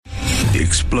The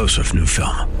explosive new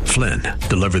film, Flynn,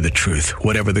 deliver the truth,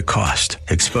 whatever the cost,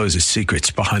 exposes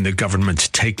secrets behind the government's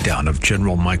takedown of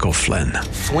General Michael Flynn.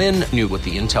 Flynn knew what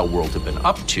the intel world had been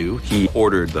up to. He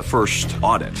ordered the first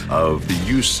audit of the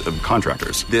use of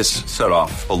contractors. This set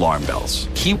off alarm bells.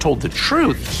 He told the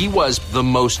truth. He was the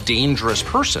most dangerous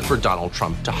person for Donald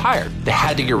Trump to hire. They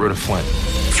had to get rid of Flynn.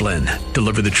 Flynn,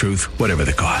 deliver the truth, whatever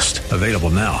the cost. Available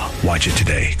now. Watch it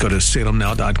today. Go to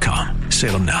salemnow.com.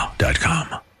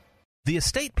 salemnow.com. The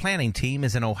estate planning team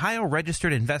is an Ohio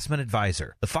registered investment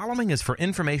advisor. The following is for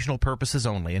informational purposes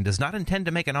only and does not intend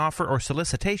to make an offer or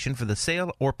solicitation for the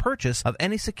sale or purchase of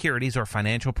any securities or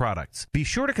financial products. Be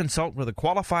sure to consult with a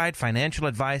qualified financial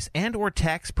advice and or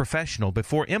tax professional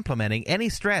before implementing any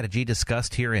strategy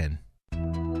discussed herein.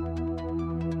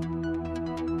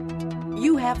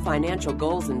 You have financial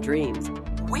goals and dreams.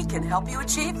 We can help you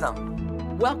achieve them.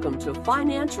 Welcome to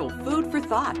Financial Food for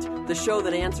Thought, the show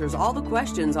that answers all the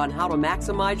questions on how to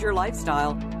maximize your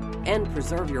lifestyle and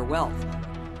preserve your wealth.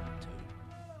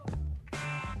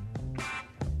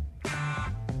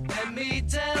 Let me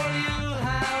tell you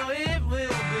how it will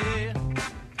be.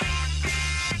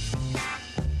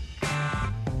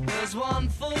 There's one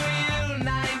for you,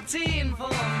 19 for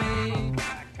me.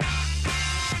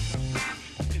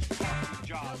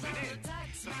 Jobs. It is.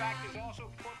 The fact is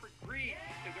also corporate greed.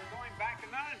 They're going back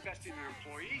and not investing in their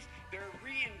employees. They're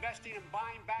reinvesting and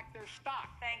buying back their stock.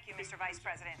 Thank you, Mr. Vice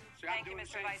President. Thank you,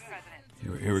 Mr. Vice President.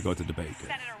 Here we go to debate.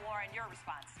 Senator Warren, your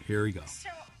response. Here we go. So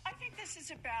I think this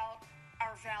is about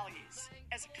our values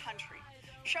as a country.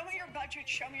 Show me your budget,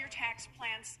 show me your tax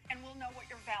plans, and we'll know what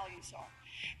your values are.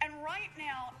 And right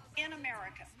now in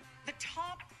America, the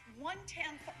top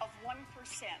 1/10 of 1%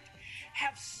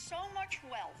 have so much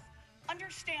wealth.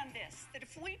 Understand this, that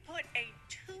if we put a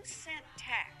 2-cent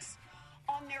tax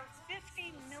on their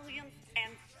 50 millionth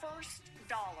and first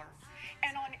dollar,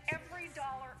 and on every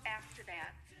dollar after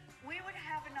that, we would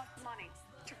have enough money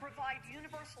to provide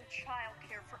universal child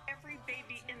care for every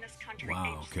baby in this country.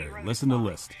 Wow, age okay, 0 listen to to the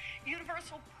 5. list.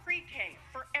 Universal pre-K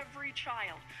for every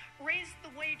child. Raise the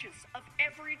wages of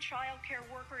every child care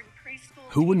worker and preschool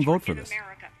Who wouldn't teacher vote for in this?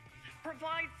 America.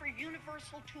 Provide for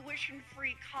universal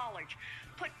tuition-free college.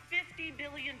 Put $50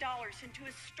 billion into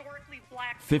historically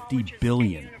black 50 colleges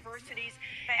billion. and universities.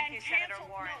 Thank you, Senator cancel,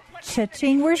 Warren.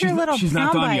 Cha-ching, where's your little She's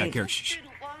not done soundbite? yet, Gary. Shh.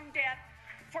 Student loan debt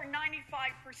for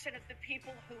 95% of the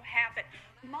people who have it.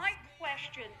 My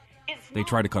question is They not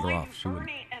tried to cut her why off. She wouldn't.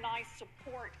 Bernie and I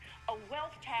support a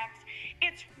wealth tax.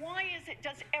 It's why is it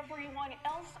does everyone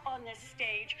else on this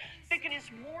stage think it is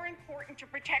more important to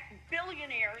protect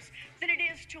billionaires than it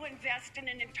is to invest in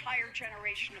an entire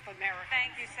generation of Americans?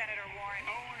 Thank you, Senator Warren.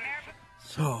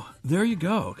 So there you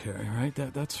go, Carrie, right?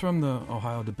 That's from the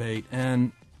Ohio debate.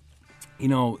 And, you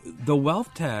know, the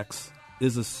wealth tax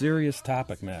is a serious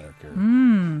topic matter,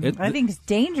 Carrie. I think it's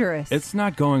dangerous. It's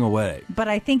not going away. But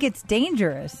I think it's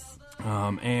dangerous.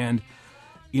 And,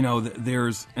 you know,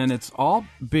 and it's all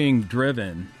being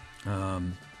driven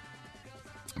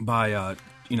by,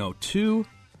 two,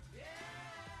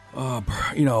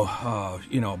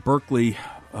 Berkeley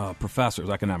professors,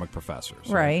 economic professors.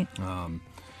 Right.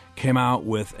 Came out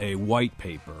with a white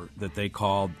paper that they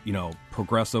called,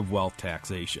 progressive wealth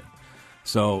taxation.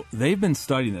 So they've been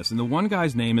studying this, and the one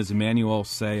guy's name is Emmanuel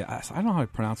Saez. I don't know how to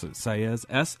pronounce it. Saez,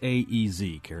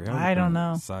 S-A-E-Z. Carrie, I don't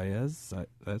know. Saez,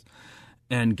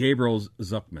 and Gabriel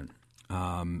Zuckman.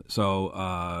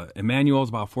 Emmanuel's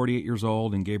about 48 years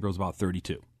old, and Gabriel's about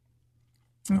 32.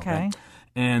 Okay.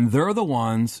 And they're the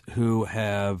ones who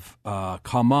have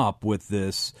come up with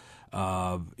this,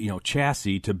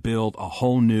 chassis to build a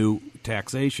whole new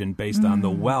taxation based on the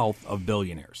wealth of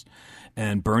billionaires.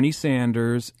 And Bernie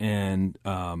Sanders and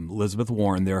Elizabeth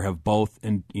Warren there have both,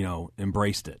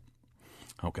 embraced it.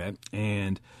 Okay,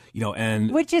 and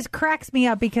which just cracks me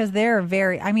up because they're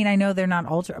I know they're not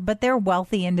ultra, but they're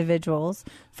wealthy individuals.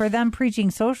 For them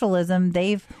preaching socialism,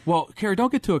 Carrie,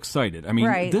 don't get too excited. I mean,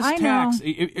 right, this I tax,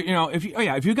 know.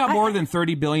 if you got more than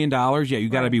 $30 billion, you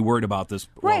got to be worried about this.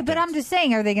 Right, but I'm just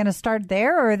saying, are they going to start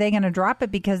there or are they going to drop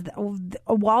it? Because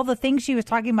while the things she was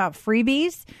talking about,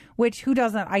 freebies, which who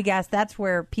doesn't, I guess that's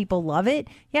where people love it.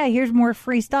 Yeah, here's more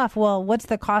free stuff. Well, what's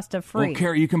the cost of free? Well,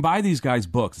 Carrie, you can buy these guys'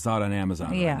 books. It's out on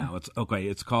Amazon right Yeah. now.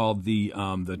 It's called the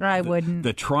wouldn't.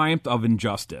 The Triumph of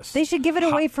Injustice. They should give it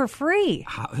away for free.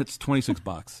 It's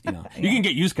 $26. You can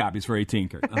get used copies for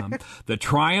 $18. The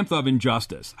Triumph of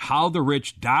Injustice: How the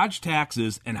Rich Dodge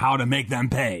Taxes and How to Make Them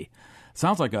Pay.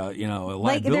 Sounds like a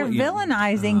like they're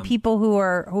villainizing people who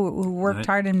worked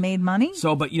hard and made money.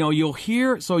 So, but you'll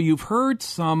hear. So you've heard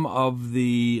some of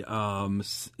the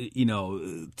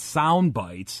sound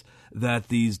bites that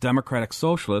these Democratic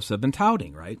socialists have been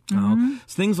touting, right?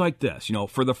 It's things like this.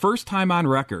 For the first time on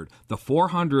record, the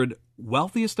 400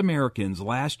 wealthiest Americans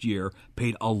last year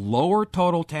paid a lower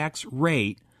total tax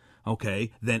rate,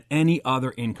 than any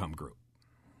other income group.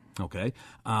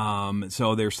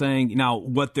 So they're saying now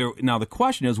the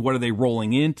question is, what are they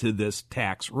rolling into this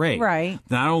tax rate? Right.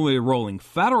 Not only rolling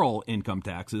federal income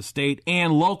taxes, state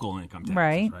and local income taxes.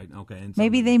 Right. Okay. And so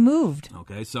maybe they moved.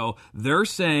 Okay. So they're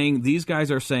saying, these guys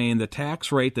are saying the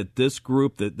tax rate that this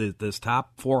group, that this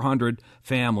top 400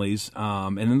 families,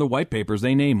 and in the white papers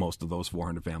they name most of those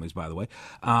 400 families, by the way.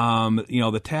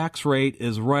 The tax rate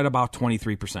is right about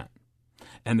 23%,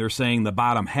 and they're saying the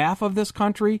bottom half of this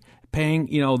country paying,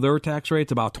 their tax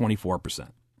rate's about 24%.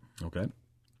 Okay.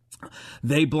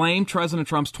 They blame President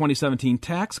Trump's 2017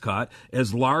 tax cut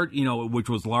as large, which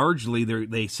was largely,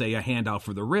 they say, a handout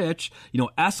for the rich,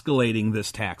 escalating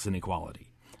this tax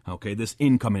inequality. Okay. This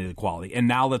income inequality. And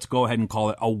now let's go ahead and call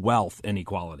it a wealth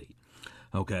inequality.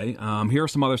 Okay. Here are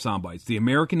some other sound bites. The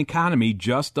American economy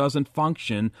just doesn't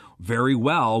function very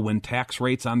well when tax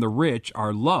rates on the rich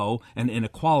are low and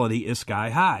inequality is sky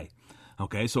high.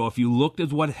 Okay, so if you looked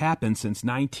at what happened since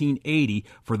 1980,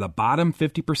 for the bottom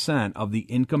 50% of the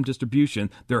income distribution,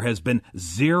 there has been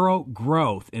zero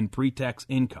growth in pre-tax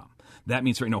income. That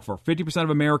means, for 50%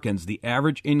 of Americans, the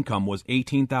average income was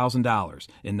 $18,000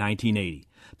 in 1980.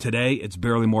 Today, it's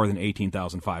barely more than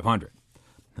 $18,500.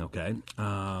 Okay.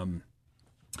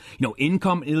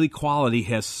 Income inequality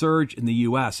has surged in the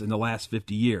U.S. in the last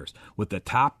 50 years, with the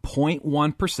top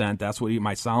 0.1%, that's what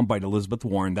my soundbite Elizabeth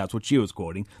Warren, that's what she was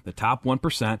quoting, the top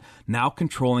 1% now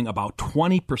controlling about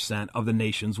 20% of the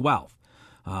nation's wealth.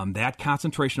 That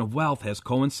concentration of wealth has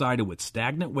coincided with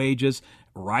stagnant wages,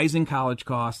 rising college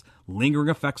costs, lingering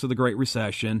effects of the Great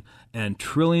Recession, and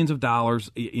trillions of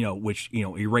dollars, which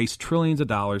erase trillions of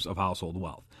dollars of household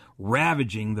wealth,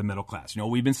 ravaging the middle class.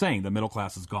 We've been saying the middle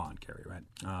class is gone, Carrie, right?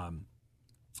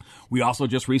 We also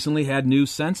just recently had new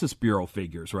Census Bureau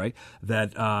figures, right,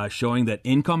 that showing that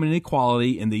income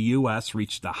inequality in the U.S.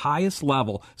 reached the highest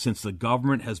level since the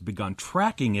government has begun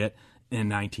tracking it in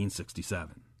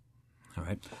 1967. All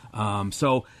right.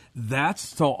 So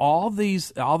all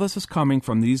this is coming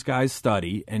from these guys'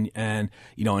 study, and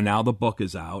now the book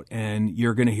is out, and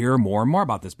you're going to hear more and more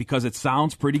about this because it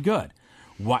sounds pretty good.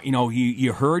 What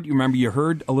you heard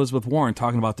Elizabeth Warren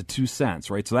talking about the 2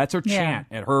 cents, right? So that's her chant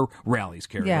at her rallies,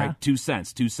 Carrie, right? 2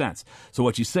 cents, 2 cents. So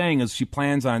what she's saying is she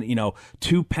plans on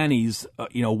 2 pennies.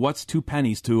 What's 2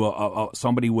 pennies to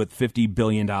somebody with $50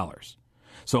 billion?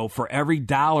 So for every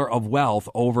dollar of wealth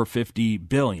over $50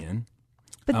 billion,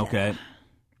 okay.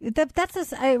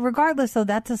 That's regardless, though,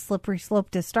 that's a slippery slope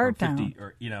to start 50,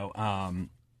 down.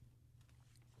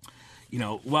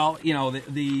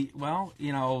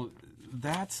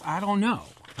 That's, I don't know.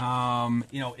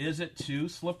 Is it too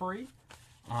slippery?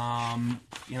 There's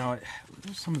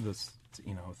some of this,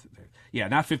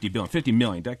 not 50 billion, 50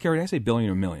 million. Carrie, did I say billion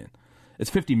or million? It's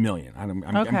 50 million. I'm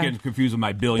getting confused with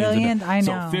my billions. Billion, I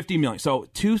know. So 50 million. So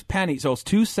 2 pennies. So it's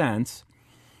 2 cents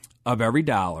of every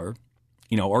dollar,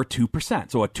 or 2%.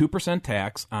 So a 2%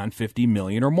 tax on 50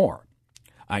 million or more.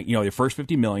 Your first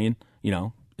 50 million,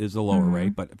 is the lower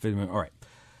rate, but 50 million, all right.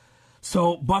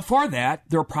 So, but for that,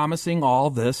 they're promising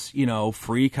all this,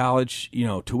 free college,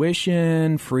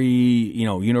 tuition, free,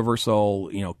 universal,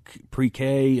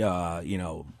 pre-K,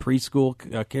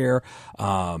 preschool care.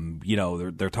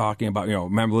 They're talking about,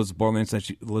 remember Elizabeth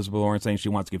Warren saying she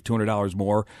wants to give $200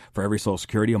 more for every Social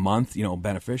Security a month,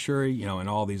 beneficiary, and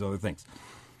all these other things.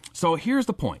 So here's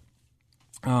the point.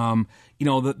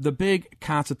 The big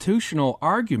constitutional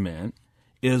argument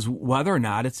is whether or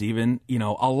not it's even,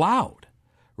 allowed.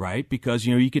 Right, because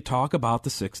you could talk about the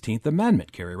 16th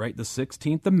Amendment, Carrie. Right, the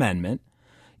 16th Amendment,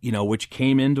 which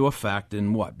came into effect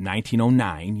in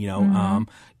 1909.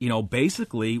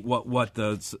 Basically, what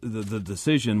the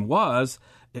decision was,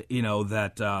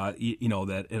 that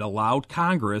it allowed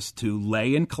Congress to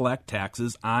lay and collect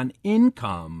taxes on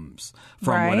incomes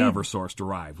from whatever source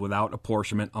derived, without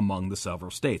apportionment among the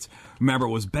several states. Remember,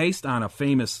 it was based on a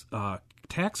famous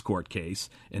tax court case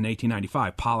in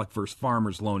 1895, Pollock versus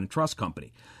Farmers Loan and Trust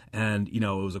Company. And, it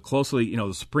was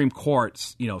the Supreme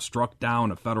Court, struck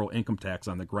down a federal income tax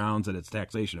on the grounds that its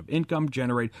taxation of income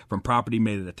generated from property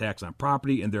made it a tax on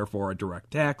property and therefore a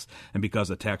direct tax. And because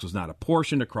the tax was not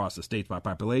apportioned across the states by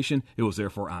population, it was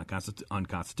therefore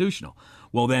unconstitutional.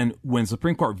 Well, then when the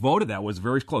Supreme Court voted that, was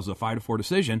very close, a 5-4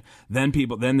 decision. Then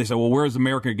they said, well, where's the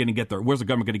government going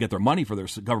to get their money for their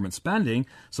government spending?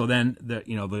 So then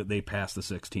they passed the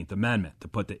 16th Amendment to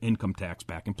put the income tax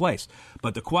back in place.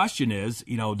 But the question is,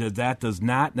 that does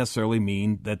not necessarily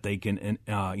mean that they can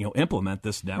implement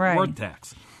this net worth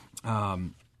tax.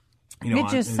 It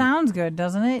just sounds good,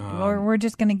 doesn't it? Or we're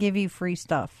just going to give you free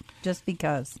stuff just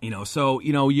because. So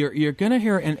you're going to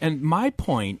hear, and my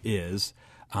point is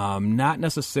not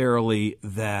necessarily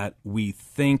that we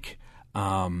think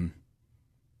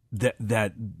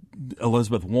that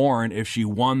Elizabeth Warren, if she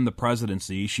won the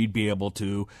presidency, she'd be able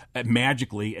to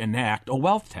magically enact a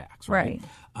wealth tax, right?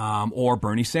 Or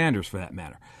Bernie Sanders, for that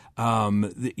matter.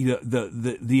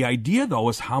 The idea, though,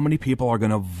 is how many people are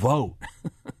going to vote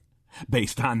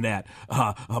based on that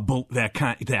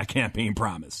campaign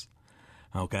promise.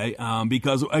 Okay,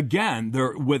 because again,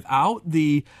 without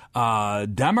the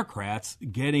Democrats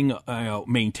getting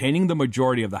maintaining the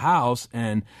majority of the House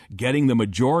and getting the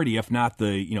majority, if not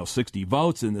the 60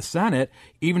 votes in the Senate,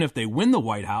 even if they win the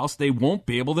White House, they won't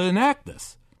be able to enact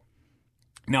this.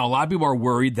 Now, a lot of people are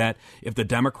worried that if the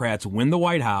Democrats win the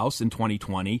White House in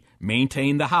 2020,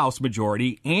 maintain the House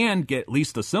majority, and get at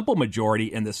least a simple majority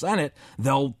in the Senate,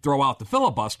 they'll throw out the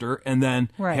filibuster and then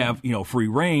have free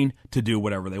reign to do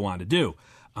whatever they want to do.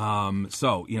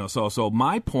 So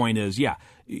my point is,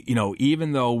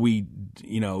 even though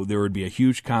there would be a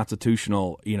huge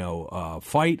constitutional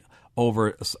fight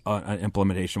over an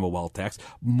implementation of a wealth tax.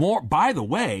 More, by the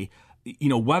way,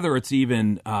 whether it's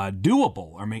even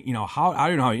doable. I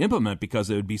don't know how you implement,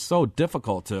 because it would be so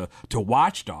difficult to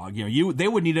watchdog. They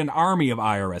would need an army of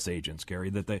IRS agents, Gary,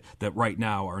 that right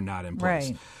now are not in place.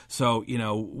 Right. So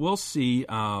we'll see.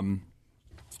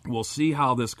 We'll see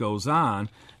how this goes on,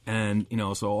 and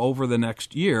so over the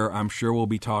next year, I'm sure we'll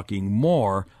be talking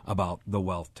more about the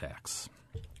wealth tax.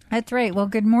 That's right. Well,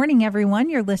 good morning, everyone.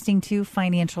 You're listening to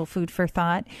Financial Food for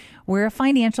Thought. We're a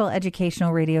financial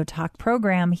educational radio talk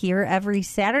program here every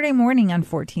Saturday morning on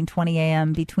 1420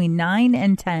 AM between 9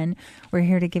 and 10. We're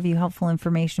here to give you helpful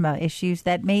information about issues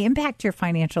that may impact your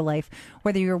financial life,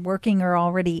 whether you're working or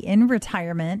already in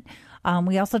retirement.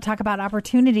 We also talk about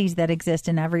opportunities that exist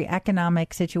in every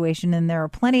economic situation, and there are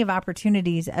plenty of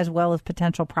opportunities as well as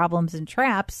potential problems and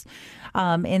traps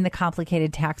in the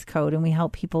complicated tax code, and we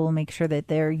help people make sure that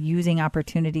they're using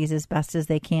opportunities as best as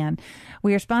they can.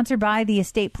 We are sponsored by the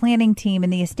Estate Planning Team,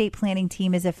 and the Estate Planning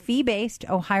Team is a fee-based,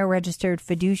 Ohio-registered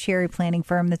fiduciary planning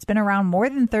firm that's been around more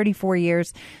than 34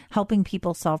 years, helping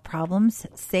people solve problems,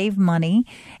 save money,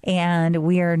 and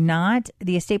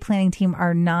the Estate Planning Team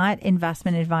are not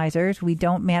investment advisors. We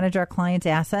don't manage our clients'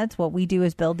 assets. What we do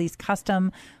is build these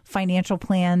custom financial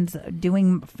plans,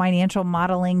 doing financial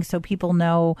modeling so people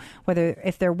know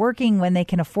if they're working, when they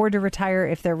can afford to retire,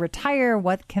 if they're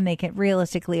what can they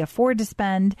realistically afford to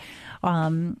spend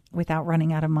without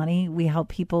running out of money. We help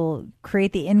people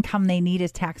create the income they need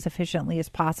as tax efficiently as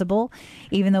possible.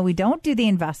 Even though we don't do the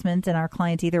investments, and our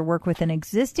clients either work with an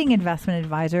existing investment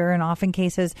advisor, and often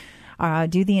cases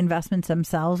do the investments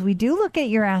themselves, we do look at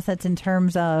your assets in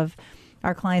terms of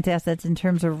our clients' assets in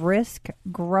terms of risk,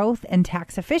 growth, and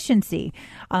tax efficiency.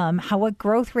 What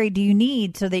growth rate do you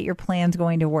need so that your plan's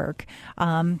going to work?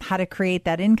 How to create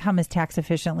that income as tax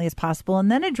efficiently as possible,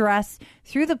 and then address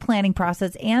through the planning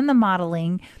process and the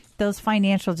modeling those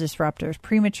financial disruptors,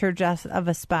 premature death of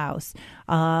a spouse,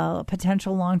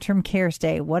 potential long-term care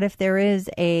stay. What if there is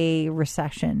a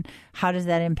recession? How does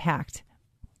that impact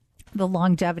the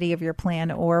longevity of your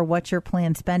plan, or what your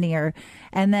plan spending are?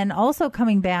 And then also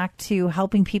coming back to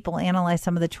helping people analyze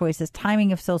some of the choices,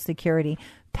 timing of Social Security,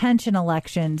 pension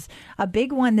elections. A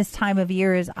big one this time of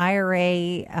year is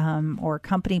IRA or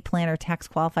company plan or tax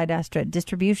qualified estate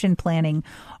distribution planning,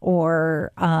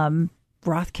 or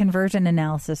Roth conversion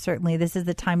analysis. Certainly, this is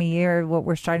the time of year what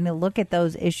we're starting to look at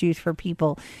those issues for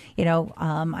people.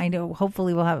 I know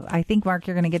hopefully I think, Mark,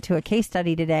 you're going to get to a case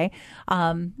study today.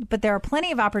 But there are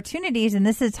plenty of opportunities, and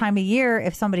this is the time of year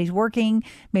if somebody's working,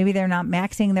 maybe they're not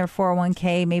maxing their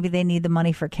 401k, maybe they need the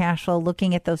money for cash flow,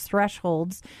 looking at those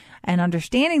thresholds and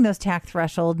understanding those tax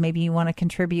thresholds. Maybe you want to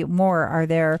contribute more. Are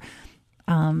there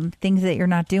things that you're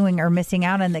not doing or missing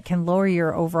out on that can lower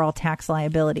your overall tax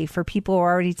liability? For people who are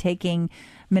already taking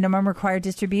minimum required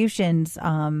distributions,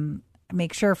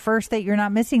 make sure first that you're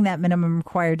not missing that minimum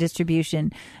required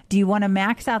distribution. Do you want to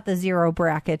max out the zero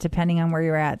bracket depending on where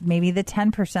you're at? Maybe the 10%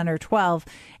 or 12%.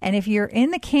 And if you're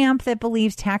in the camp that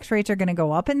believes tax rates are going to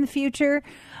go up in the future,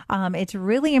 it's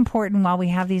really important, while we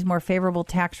have these more favorable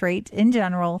tax rates in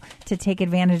general, to take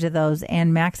advantage of those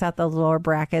and max out those lower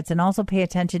brackets, and also pay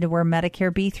attention to where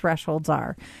Medicare B thresholds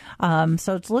are.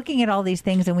 So it's looking at all these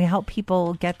things, and we help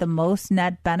people get the most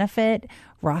net benefit,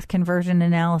 Roth conversion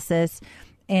analysis.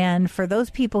 And for those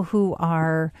people who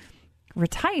are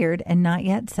retired and not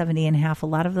yet 70 and a half. A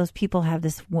lot of those people have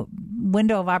this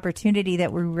window of opportunity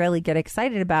that we really get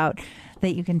excited about,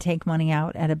 that you can take money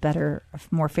out at a better,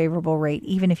 more favorable rate.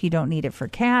 Even if you don't need it for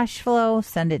cash flow,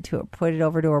 put it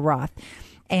over to a Roth.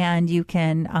 And you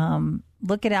can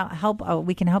look it out.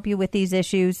 We can help you with these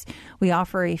issues. We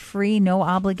offer a free, no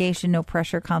obligation, no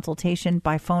pressure consultation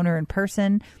by phone or in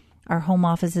person. Our home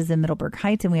office is in Middleburg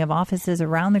Heights, and we have offices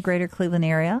around the greater Cleveland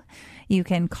area. You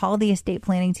can call the estate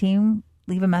planning team,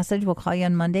 leave a message. We'll call you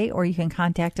on Monday, or you can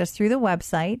contact us through the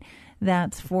website.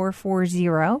 That's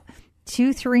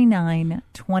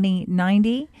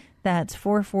 440-239-2090. That's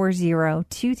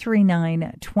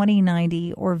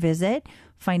 440-239-2090, or visit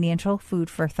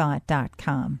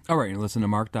financialfoodforthought.com. All right, you listen to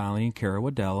Mark Donnelly and Kara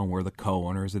Waddell, and we're the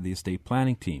co-owners of the estate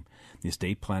planning team. The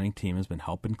estate planning team has been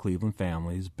helping Cleveland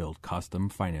families build custom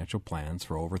financial plans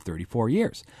for over 34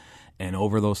 years. And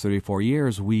over those 34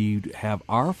 years, we have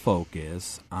our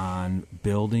focus on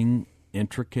building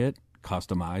intricate,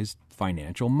 customized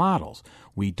financial models.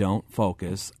 We don't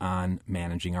focus on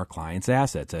managing our clients'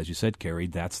 assets. As you said, Carrie,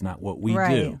 that's not what we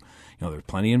do. There's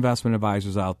plenty of investment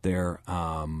advisors out there,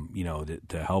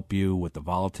 to help you with the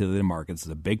volatility of the markets.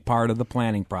 It's a big part of the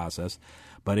planning process.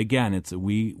 But again,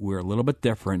 we're a little bit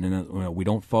different, and we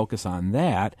don't focus on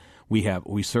that. We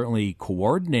certainly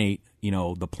coordinate,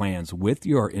 the plans with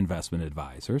your investment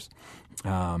advisors.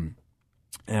 And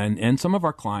some of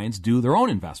our clients do their own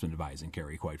investment advising,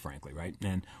 Carrie, quite frankly, right?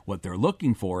 And what they're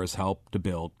looking for is help to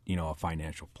build, a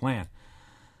financial plan.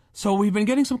 So we've been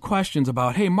getting some questions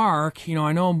about, hey, Mark,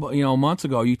 I know, months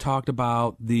ago you talked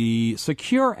about the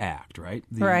Secure Act, right?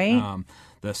 Right.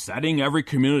 The Setting Every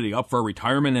Community Up for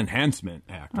Retirement Enhancement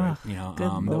Act, right?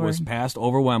 That was passed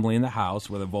overwhelmingly in the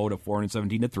House with a vote of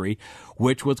 417-3,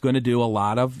 which was going to do a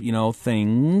lot of,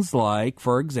 things like,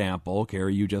 for example,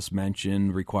 Carrie, you just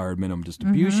mentioned required minimum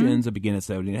distributions that begin at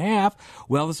 70.5.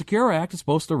 Well, the Secure Act is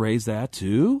supposed to raise that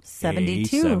to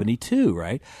 72,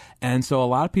 right? And so a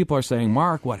lot of people are saying,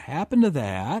 Mark, what happened to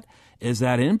that? Is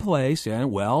that in place?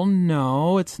 And well,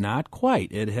 no, it's not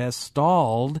quite. It has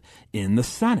stalled in the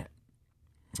Senate.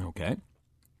 Okay.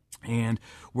 And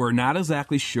we're not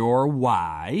exactly sure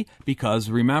why, because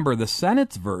remember, the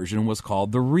Senate's version was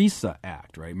called the RESA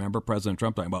Act, right? Remember President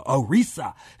Trump talking about,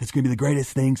 RESA, it's going to be the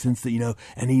greatest thing since,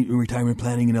 any retirement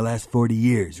planning in the last 40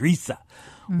 years, RESA.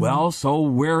 Mm-hmm. Well, so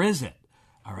where is it?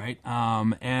 All right.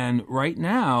 And right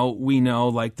now we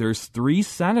know there's 3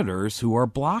 senators who are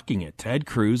blocking it. Ted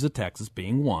Cruz of Texas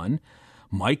being one,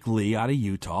 Mike Lee out of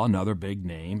Utah, another big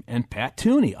name, and Pat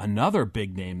Toomey, another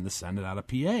big name in the Senate out of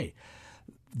PA.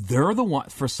 They're the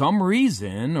ones, for some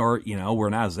reason, or, we're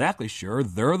not exactly sure,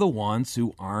 they're the ones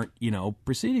who aren't,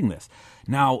 preceding this.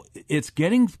 Now, it's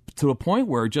getting to a point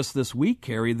where just this week,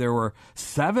 Carrie, there were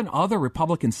 7 other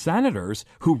Republican senators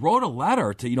who wrote a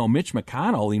letter to, Mitch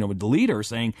McConnell, the leader,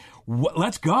 saying,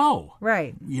 let's go.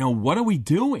 Right. What are we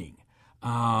doing?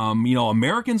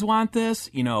 Americans want this.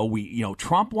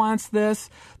 Trump wants this.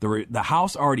 The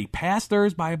House already passed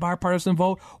theirs by a bipartisan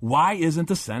vote. Why isn't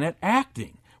the Senate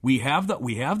acting? We have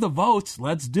the votes.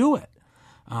 Let's do it.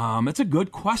 It's a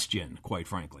good question, quite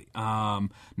frankly.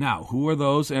 Now, who are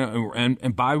those?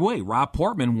 And by the way, Rob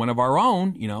Portman, one of our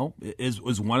own,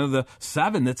 was one of the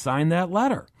 7 that signed that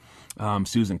letter.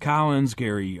 Susan Collins,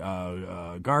 Gary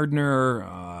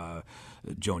Gardner,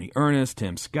 Joni Ernest,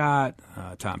 Tim Scott,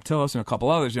 Tom Tillis, and a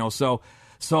couple others,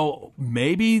 So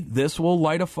maybe this will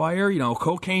light a fire.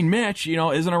 Cocaine Mitch,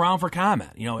 isn't around for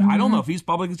comment. I don't know if he's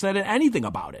publicly said anything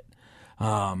about it.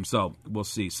 So we'll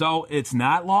see. So it's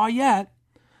not law yet.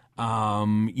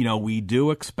 We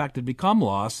do expect it to become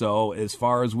law. So as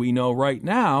far as we know right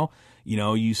now,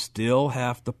 you still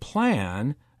have to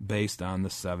plan based on the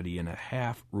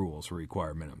 70.5 rules for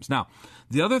required minimums. Now,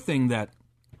 the other thing that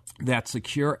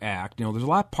Secure Act, there's a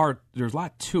lot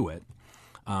to it,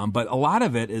 but a lot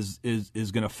of it is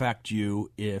going to affect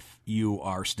you if you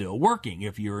are still working,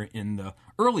 if you're in the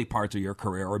early parts of your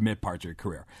career or mid parts of your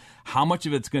career. How much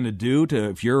of it's going to do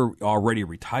to if you're already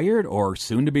retired or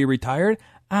soon to be retired?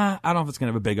 I don't know if it's going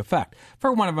to have a big effect.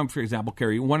 For one of them, for example,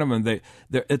 Carrie, one of them,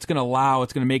 it's going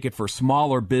to make it for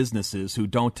smaller businesses who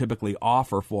don't typically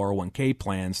offer 401k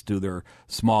plans to their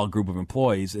small group of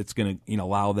employees. It's going to,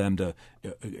 allow them to,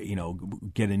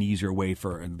 get an easier way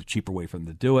and cheaper way for them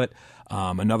to do it.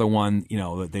 Another one,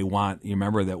 that they want, you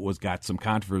remember that got some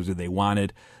controversy. They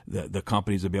wanted the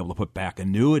companies to be able to put back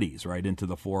annuities right into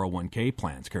the 401k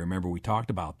plans. Carrie, remember we talked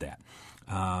about that.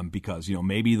 because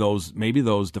maybe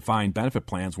those defined benefit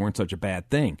plans weren't such a bad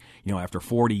thing. After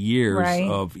 40 years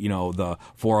of the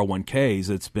 401ks,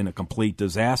 it's been a complete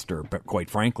disaster. But quite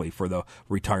frankly, for the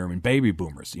retirement baby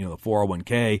boomers, the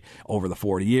 401k over the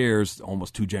 40 years,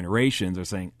 almost 2 generations, are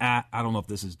saying, I don't know if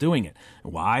this is doing it.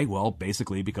 Why? Well,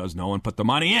 basically because no one put the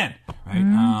money in.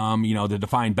 Right? The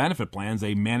defined benefit plans,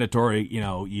 they mandatory.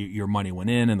 Your money went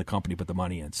in and the company put the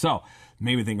money in. So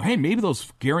maybe think, hey, maybe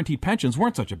those guaranteed pensions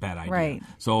weren't such a bad idea. Right.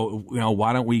 So,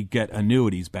 why don't we get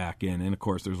annuities back in? And, of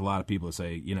course, there's a lot of people that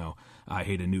say, I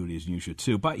hate annuities and you should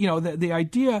too. But, the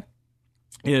idea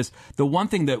is the one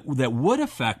thing that would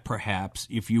affect perhaps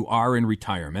if you are in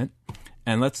retirement,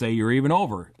 and let's say you're even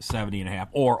over 70 and a half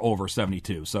or over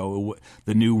 72. So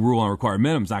the new rule on required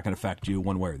minimum is not going to affect you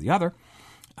one way or the other.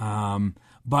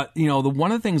 But,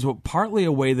 one of the things, partly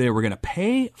a way they were going to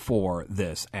pay for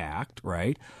this act,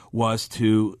 right, was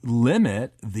to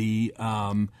limit the,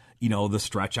 the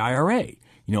stretch IRA.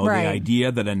 The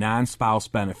idea that a non-spouse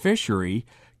beneficiary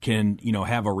can,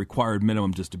 have a required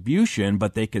minimum distribution,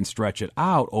 but they can stretch it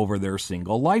out over their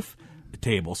single life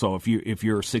table. So if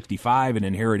you're 65 and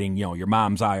inheriting, your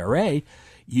mom's IRA,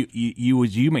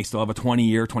 you may still have a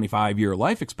 20-year, 25-year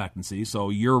life expectancy, so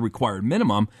your required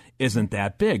minimum isn't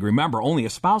that big. Remember, only a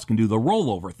spouse can do the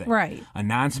rollover thing. Right. A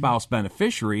non-spouse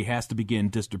beneficiary has to begin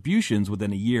distributions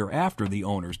within a year after the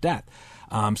owner's death.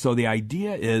 So the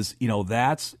idea is,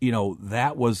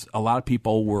 that was a lot of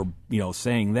people were,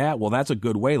 saying that, well, that's a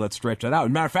good way. Let's stretch it out. As a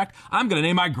matter of fact, I'm going to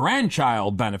name my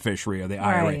grandchild beneficiary of the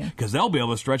IRA because they'll be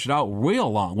able to stretch it out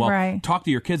real long. Well, talk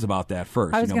to your kids about that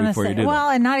first. I was going to say,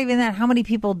 and not even that. How many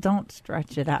people don't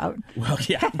stretch it out? Well,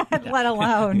 yeah. Let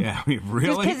alone. Yeah, really?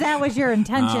 Just because that was your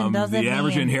intention doesn't mean. The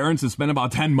average inheritance has been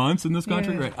about 10 months in this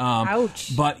country. Right?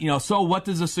 Ouch. But, so what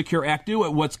does the Secure Act do?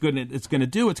 It's going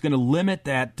to limit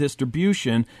that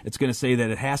distribution. It's going to say that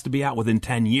it has to be out within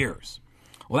 10 years.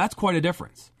 Well, that's quite a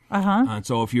difference. And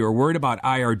so if you were worried about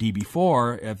IRD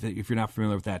before, if you're not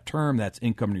familiar with that term, that's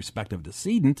income in respect of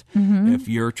decedent. If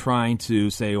you're trying to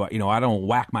say, I don't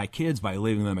whack my kids by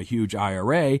leaving them a huge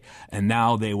IRA, and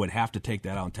now they would have to take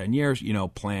that out in 10 years,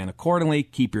 plan accordingly,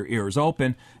 keep your ears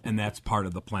open, and that's part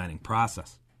of the planning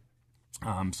process.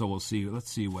 So we'll see.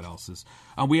 Let's see what else is.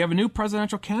 We have a new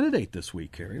presidential candidate this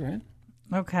week, Carrie, right?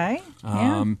 Okay.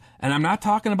 And I'm not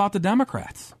talking about the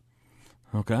Democrats.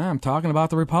 Okay, I'm talking about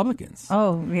the Republicans.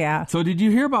 Oh, yeah. So did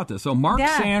you hear about this? So Mark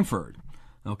Sanford,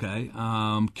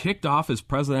 kicked off his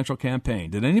presidential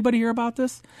campaign. Did anybody hear about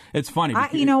this? It's funny.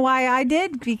 You know why I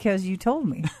did? Because you told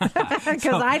me. Because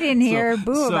I didn't hear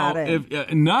about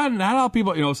it. Not all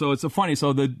people, so it's funny.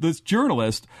 So this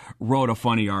journalist wrote a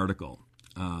funny article,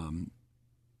 about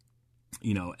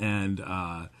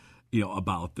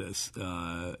this.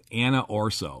 Anna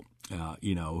Orso.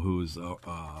 Who's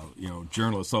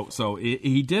journalist. So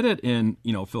he did it in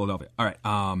Philadelphia. All right.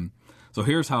 So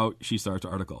here's how she starts the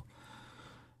article.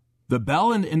 The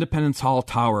bell in Independence Hall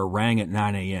Tower rang at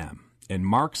 9 a.m. and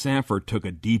Mark Sanford took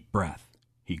a deep breath.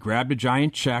 He grabbed a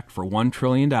giant check for $1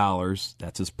 trillion.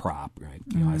 That's his prop, right?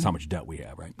 That's how much debt we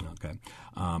have, right? Okay.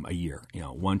 A year,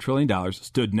 $1 trillion,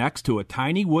 stood next to a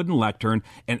tiny wooden lectern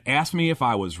and asked me if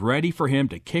I was ready for him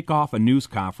to kick off a news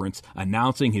conference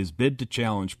announcing his bid to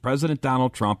challenge President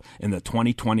Donald Trump in the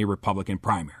 2020 Republican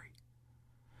primary.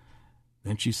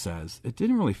 Then she says, it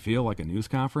didn't really feel like a news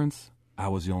conference. I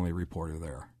was the only reporter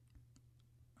there.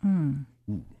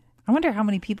 I wonder how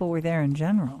many people were there in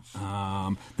general.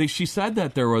 She said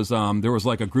that there was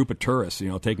like a group of tourists,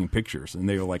 taking pictures, and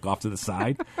they were like off to the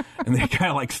side, and they kind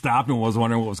of like stopped and was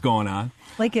wondering what was going on.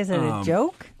 Like, is it a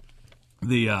joke?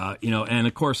 And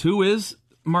of course, who is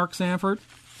Mark Sanford?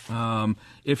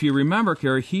 If you remember,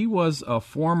 Carrie, he was a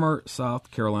former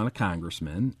South Carolina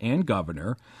congressman and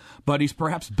governor, but he's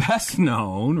perhaps best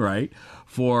known, right,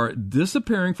 for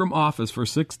disappearing from office for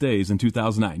 6 days in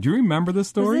 2009. Do you remember this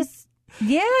story?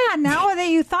 Yeah, now that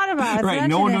you thought about it. Right,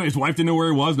 no one knew. His wife didn't know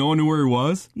where he was. No one knew where he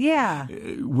was. Yeah.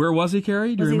 Where was he,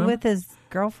 Carrie? Do you remember? Was he with his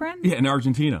girlfriend? Yeah, in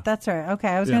Argentina. That's right. Okay,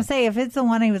 I was going to say, if it's the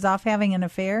one he was off having an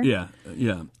affair. Yeah.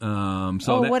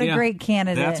 What a great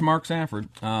candidate. That's Mark Sanford.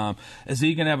 Is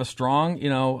he going to have a strong,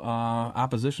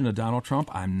 opposition to Donald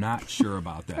Trump? I'm not sure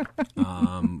about that.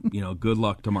 Good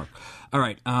luck to Mark. All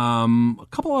right. A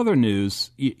couple other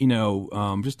news, just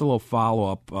a little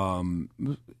follow-up.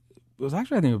 It was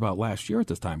actually, I think, about last year at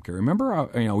this time, Carrie. Remember,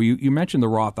 you mentioned the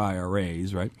Roth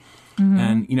IRAs, right?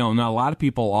 And, now a lot of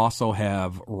people also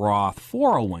have Roth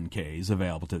 401ks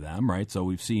available to them, right? So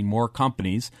we've seen more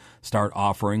companies start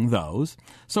offering those.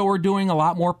 So we're doing a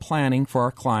lot more planning for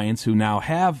our clients who now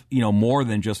have, more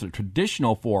than just a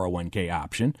traditional 401k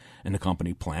option in the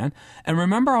company plan. And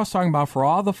remember, I was talking about for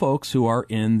all the folks who are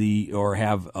in the or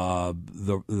have are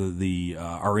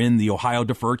in the Ohio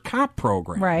Deferred Comp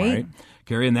program, right?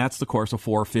 Carrie, and that's the Course of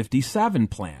 457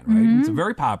 plan, right? It's a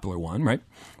very popular one, right,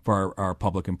 for our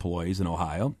public employees in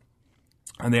Ohio.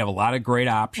 And they have a lot of great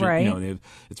options. Right.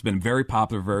 It's been very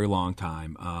popular for a very long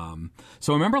time.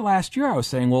 So remember last year I was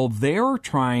saying, well, they're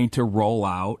trying to roll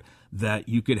out that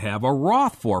you could have a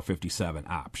Roth 457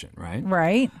 option, right?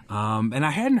 Right. And I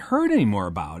hadn't heard any more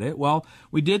about it. Well,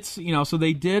 we did, so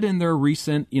they did in their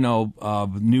recent,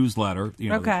 newsletter,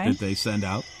 that they send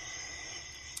out.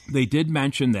 They did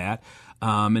mention that.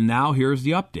 And now here's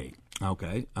the update.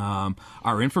 Okay.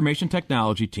 Our information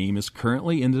technology team is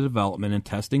currently in the development and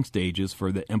testing stages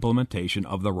for the implementation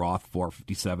of the Roth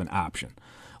 457 option.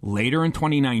 Later in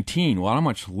 2019, well, how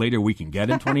much later we can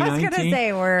get in 2019? I was going to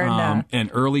say we're in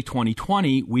early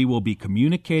 2020, we will be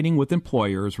communicating with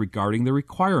employers regarding the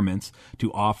requirements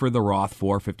to offer the Roth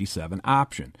 457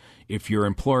 option. If your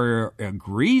employer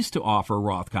agrees to offer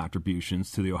Roth contributions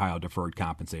to the Ohio Deferred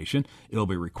Compensation, it'll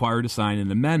be required to sign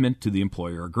an amendment to the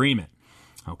employer agreement.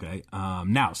 Okay.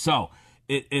 So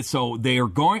they are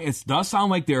going. It does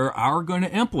sound like they are going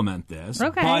to implement this,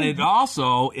 but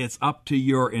it's up to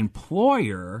your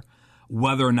employer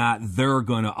whether or not they're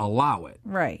going to allow it,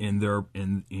 right,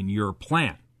 in your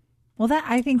plan. Well,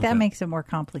 I think that makes it more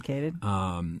complicated.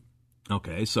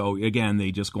 Okay, so again,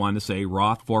 they just go on to say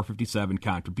Roth 457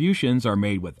 contributions are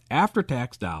made with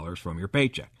after-tax dollars from your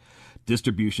paycheck.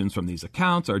 Distributions from these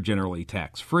accounts are generally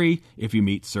tax-free if you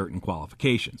meet certain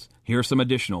qualifications. Here are some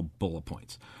additional bullet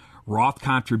points. Roth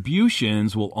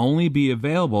contributions will only be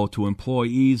available to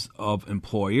employees of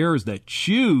employers that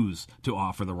choose to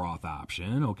offer the Roth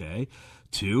option, okay?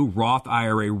 2, Roth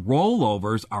IRA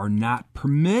rollovers are not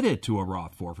permitted to a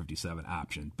Roth 457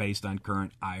 option based on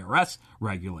current IRS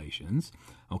regulations,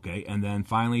 okay? And then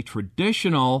finally,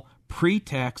 traditional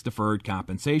pre-tax deferred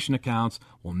compensation accounts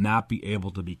will not be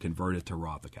able to be converted to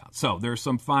Roth accounts. So there's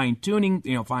some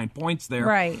fine-tuning, fine points there.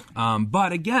 Right.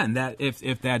 But again, that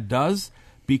if that does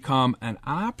become an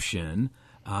option,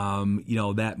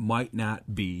 that might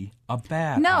not be a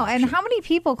bad option. And how many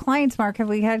clients, Mark, have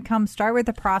we had come start with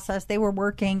the process? They were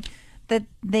working, that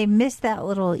they missed that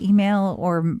little email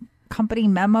or company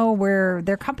memo where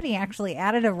their company actually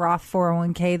added a Roth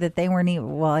 401k that they weren't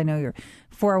even, well, I know your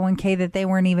 401k that they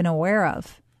weren't even aware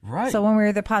of. Right. So when we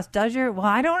were the past, I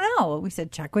don't know. We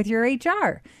said, check with your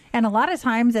HR. And a lot of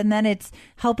times, and then it's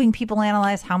helping people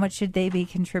analyze how much should they be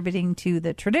contributing to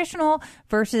the traditional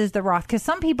versus the Roth. Because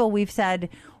some people we've said,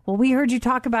 well, we heard you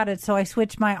talk about it, so I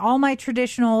switched all my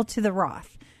traditional to the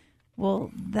Roth.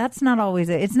 Well, that's not always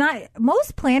it. It's not,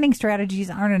 most planning strategies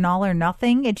aren't an all or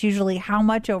nothing. It's usually how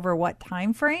much over what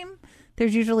time frame.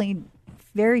 There's usually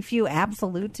very few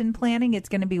absolutes in planning. It's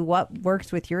going to be what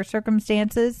works with your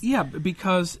circumstances. Yeah,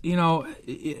 because,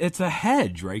 it's a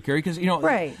hedge, right, Carrie? Because,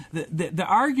 right. The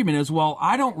argument is, well,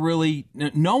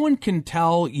 no one can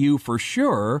tell you for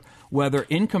sure whether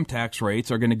income tax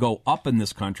rates are going to go up in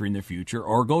this country in the future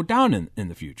or go down in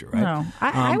the future, right? No.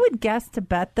 I would guess to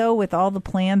bet, though, with all the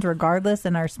plans, regardless,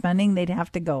 and our spending, they'd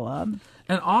have to go up.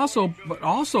 And also,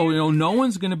 no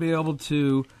one's going to be able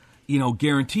to,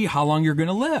 guarantee how long you're going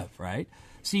to live, right?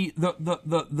 See,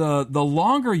 the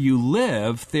longer you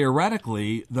live,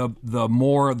 theoretically, the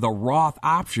more the Roth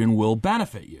option will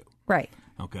benefit you. Right.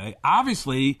 Okay.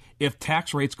 Obviously, if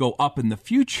tax rates go up in the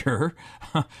future,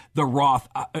 the Roth,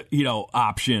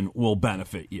 option will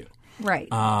benefit you. Right.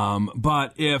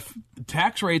 But if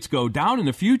tax rates go down in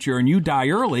the future and you die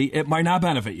early, it might not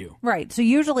benefit you. Right. So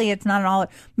usually it's not an all.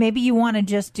 Maybe you want to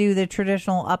just do the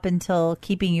traditional up until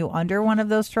keeping you under one of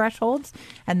those thresholds,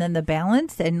 and then the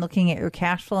balance and looking at your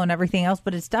cash flow and everything else.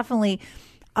 But it's definitely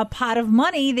a pot of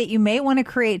money that you may want to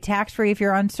create tax-free if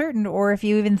you're uncertain, or if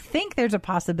you even think there's a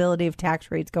possibility of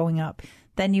tax rates going up.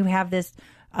 Then you have this.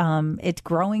 It's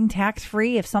growing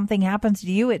tax-free. If something happens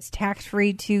to you, it's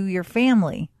tax-free to your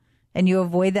family. And you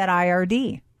avoid that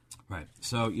IRD. Right.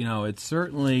 So, it's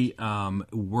certainly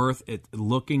worth it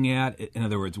looking at. In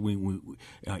other words,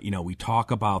 we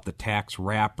talk about the tax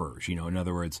wrappers. In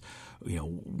other words,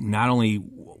 not only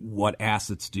what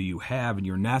assets do you have in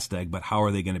your nest egg, but how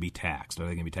are they going to be taxed? Are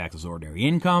they going to be taxed as ordinary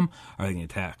income? Are they going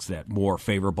to be taxed at more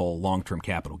favorable long-term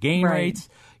capital gain rates?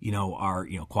 Are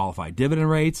qualified dividend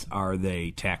rates? Are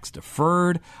they tax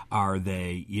deferred? Are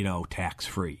they tax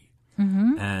free?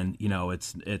 And,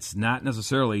 it's not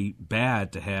necessarily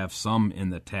bad to have some in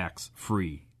the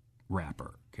tax-free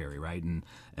wrapper, Carrie, right?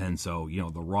 And so,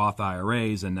 the Roth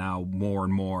IRAs and now more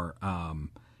and more,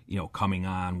 coming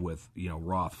on with,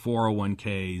 Roth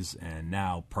 401ks and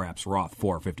now perhaps Roth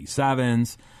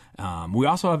 457s. We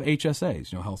also have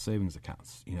HSAs, health savings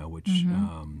accounts, which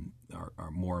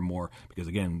are more and more, because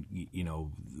again,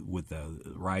 with the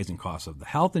rising cost of the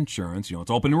health insurance,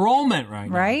 it's open enrollment right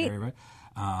now. Right.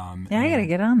 I got to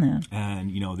get on that.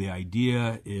 And, the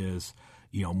idea is,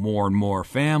 more and more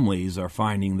families are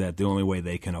finding that the only way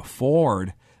they can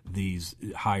afford these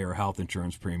higher health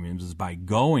insurance premiums is by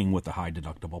going with a high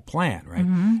deductible plan, right?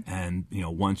 And,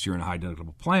 once you're in a high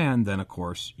deductible plan, then, of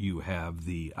course, you have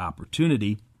the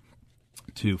opportunity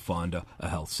to fund a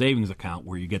health savings account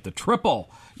where you get the triple,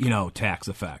 tax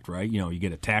effect, right? You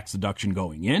get a tax deduction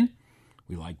going in.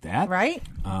 We like that. Right.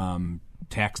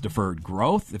 Tax deferred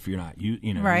growth if you're not,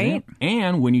 right.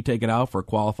 And when you take it out for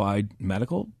qualified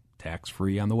medical, tax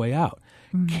free on the way out.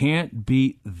 Can't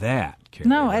beat that, Carrie.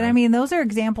 No, and I mean, those are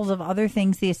examples of other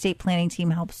things the estate planning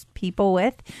team helps people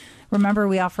with. Remember,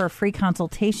 we offer a free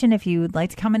consultation if you would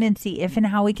like to come in and see if and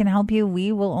how we can help you.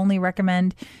 We will only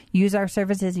recommend use our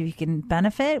services if you can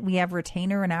benefit. We have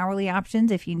retainer and hourly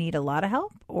options if you need a lot of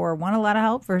help or want a lot of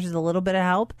help versus a little bit of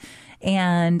help.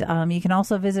 And you can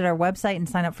also visit our website and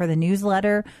sign up for the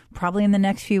newsletter probably in the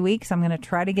next few weeks. I'm going to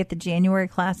try to get the January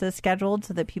classes scheduled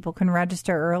so that people can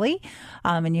register early.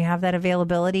 And you have that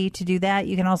availability to do that.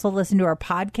 You can also listen to our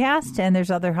podcast, and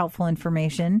there's other helpful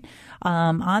information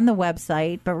on the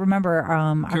website. But remember,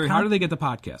 Carrie, how do they get the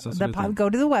podcast? Go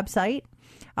to the website.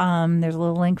 There's a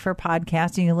little link for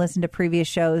podcast, and you can listen to previous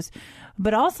shows.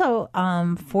 But also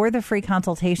for the free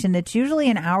consultation, that's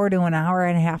usually an hour to an hour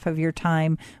and a half of your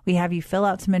time. We have you fill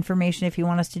out some information if you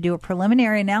want us to do a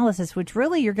preliminary analysis, which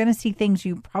really you're going to see things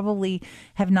you probably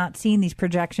have not seen these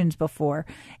projections before.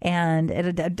 And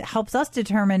it helps us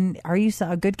determine, are you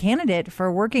a good candidate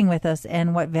for working with us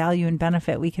and what value and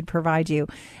benefit we could provide you.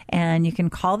 And you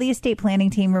can call the estate planning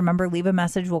team. Remember, leave a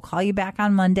message. We'll call you back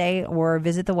on Monday, or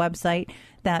visit the website.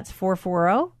 That's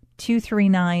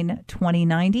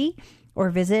 440-239-2090. Or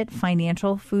visit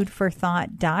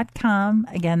financialfoodforthought.com.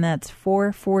 Again, that's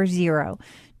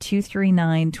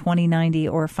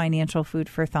 440-239-2090 or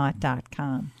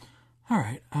financialfoodforthought.com. All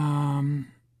right.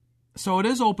 So it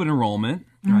is open enrollment,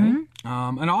 right?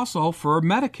 And also for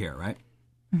Medicare, right?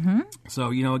 So,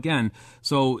 again,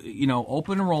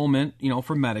 open enrollment,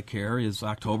 for Medicare is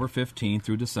October 15th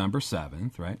through December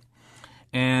 7th, right?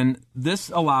 And this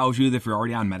allows you, if you're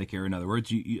already on Medicare, in other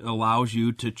words, allows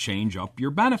you to change up your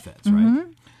benefits, right?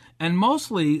 And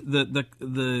mostly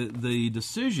the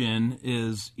decision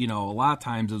is, a lot of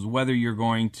times is whether you're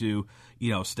going to,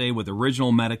 stay with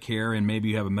original Medicare and maybe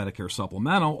you have a Medicare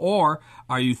supplemental, or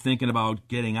are you thinking about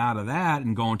getting out of that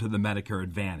and going to the Medicare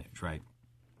Advantage, right?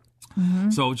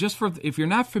 So if you're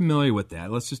not familiar with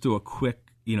that, let's just do a quick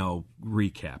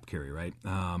recap, Carrie, right?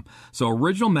 So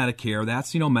original Medicare,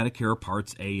 that's, Medicare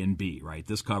Parts A and B, right?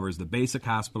 This covers the basic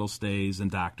hospital stays and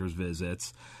doctor's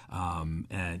visits, but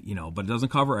it doesn't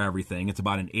cover everything. It's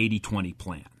about an 80-20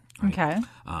 plan. Right? Okay.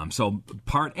 So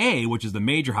Part A, which is the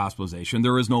major hospitalization,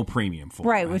 there is no premium for.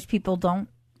 Right, which people don't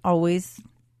always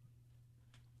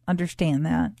understand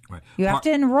that. Right. You have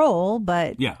to enroll,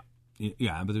 but...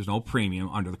 Yeah, but there's no premium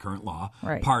under the current law.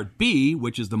 Right. Part B,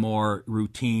 which is the more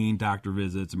routine doctor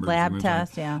visits, emergency rooms,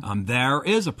 tests, there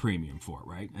is a premium for it,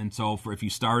 right? And so if you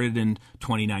started in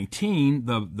 2019,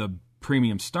 the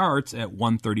premium starts at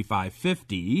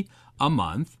 $135.50 a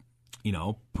month,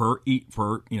 per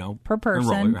person,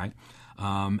 enrollee, right?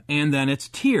 And then it's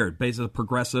tiered based on the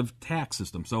progressive tax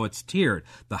system. So it's tiered.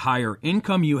 The higher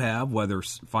income you have, whether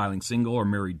filing single or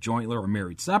married jointly or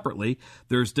married separately,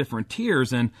 there's different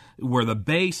tiers. And where the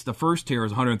first tier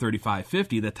is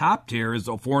 $135.50, the top tier is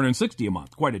 $460 a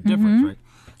month. Quite a difference, right?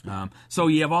 So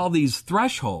you have all these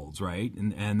thresholds, right?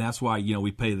 And that's why,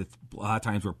 we pay a lot of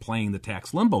times we're playing the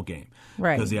tax limbo game.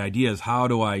 Right. Because the idea is, how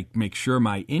do I make sure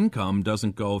my income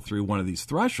doesn't go through one of these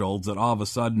thresholds that all of a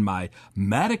sudden my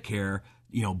Medicare,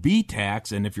 B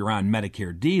tax, and if you're on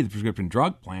Medicare D, the prescription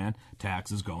drug plan,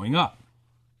 tax is going up.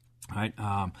 Right.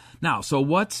 Now, so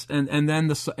and then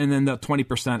the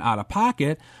 20% out of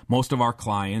pocket, most of our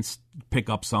clients pick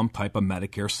up some type of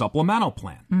Medicare supplemental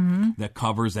plan that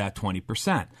covers that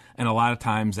 20%. And a lot of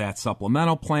times that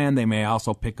supplemental plan, they may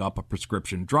also pick up a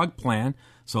prescription drug plan,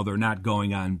 so they're not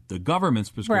going on the government's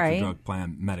prescription drug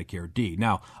plan, Medicare D.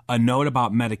 Now, a note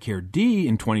about Medicare D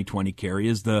in 2020, Carrie,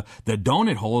 is the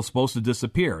donut hole is supposed to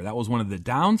disappear. That was one of the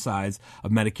downsides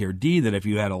of Medicare D, that if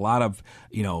you had a lot of,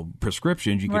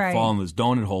 prescriptions, you could fall in this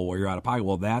donut hole where you're out of pocket.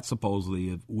 Well, that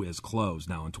supposedly is closed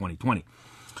now in 2020.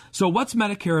 So what's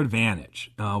Medicare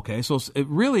Advantage? Okay, so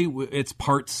it's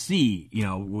Part C,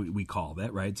 we call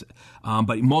that, right?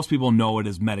 But most people know it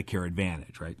as Medicare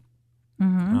Advantage, right?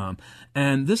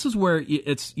 And this is where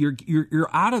you're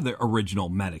out of the original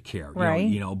Medicare, right?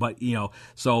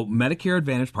 So Medicare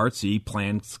Advantage Part C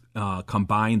plans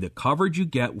combine the coverage you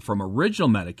get from original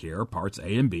Medicare Parts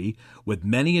A and B with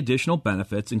many additional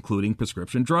benefits, including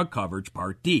prescription drug coverage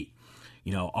Part D.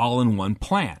 All in one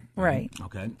plan. Right.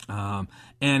 Okay.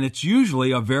 And it's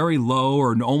usually a very low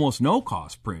or almost no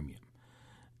cost premium.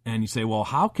 And you say, well,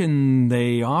 how can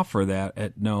they offer that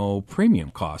at no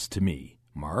premium cost to me,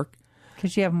 Mark?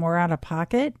 Because you have more out of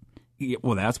pocket? Yeah,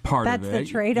 well, that's part of it. That's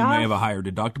the trade-off? You may have a higher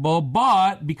deductible,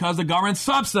 but because the government's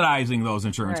subsidizing those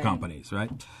insurance companies,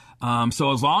 right?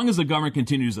 So as long as the government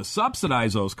continues to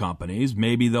subsidize those companies,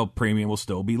 maybe the premium will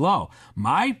still be low.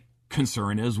 My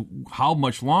concern is how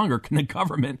much longer can the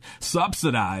government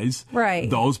subsidize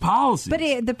those policies?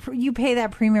 But you pay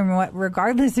that premium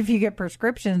regardless if you get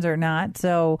prescriptions or not.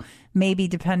 So maybe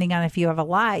depending on if you have a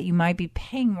lot, you might be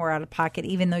paying more out of pocket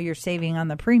even though you're saving on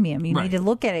the premium. You need to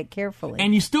look at it carefully.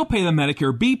 And you still pay the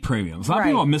Medicare B premiums. A lot of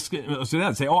people say that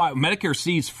and say, Medicare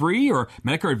C is free or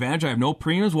Medicare Advantage, I have no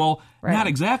premiums. Well, not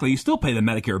exactly. You still pay the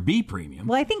Medicare B premium.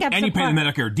 Well, I think and you pay the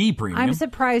Medicare D premium. I'm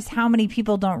surprised how many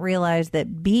people don't realize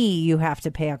that B you have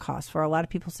to pay a cost for. A lot of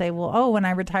people say, well, when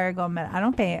I retire, I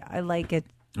don't pay. I like it.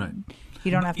 Right.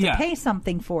 You don't have to pay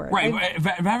something for it. Right.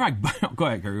 Go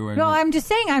ahead, Gary. No, I'm just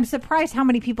saying I'm surprised how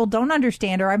many people don't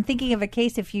understand. Or I'm thinking of a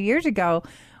case a few years ago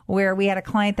where we had a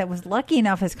client that was lucky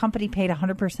enough his company paid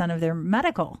 100% of their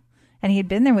medical. And he had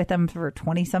been there with them for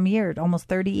 20-some years, almost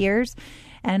 30 years.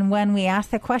 And when we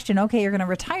asked the question, okay, you're going to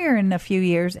retire in a few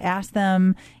years, ask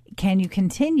them, can you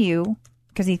continue?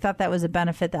 Because he thought that was a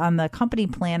benefit on the company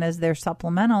plan as their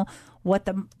supplemental, what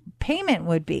the payment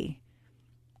would be.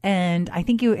 And I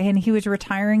think he was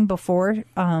retiring before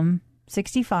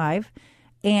 65,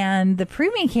 and the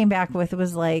premium he came back with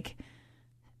was like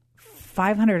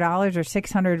 $500 or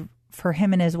 $600 for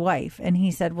him and his wife. And he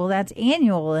said, well, that's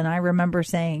annual. And I remember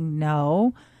saying,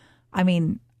 no. I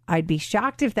mean, I'd be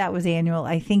shocked if that was annual.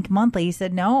 I think monthly. He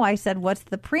said, no. I said, what's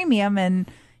the premium?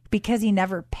 And because he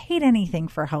never paid anything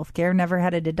for health care, never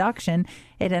had a deduction,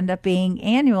 it ended up being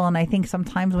annual. And I think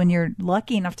sometimes when you're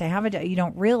lucky enough to have it, you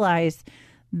don't realize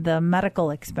the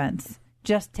medical expense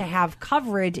just to have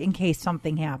coverage in case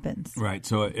something happens. Right.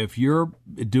 So if you're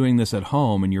doing this at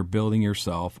home and you're building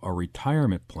yourself a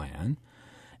retirement plan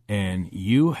and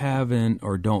you haven't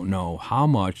or don't know how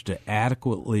much to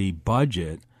adequately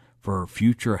budget for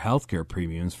future healthcare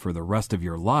premiums for the rest of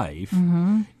your life,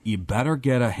 you better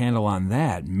get a handle on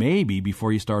that maybe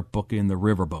before you start booking the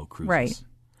riverboat cruises. Right.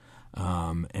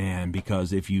 And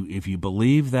because if you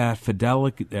believe that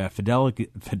fidelity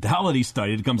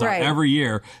study that comes out every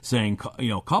year saying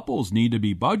couples need to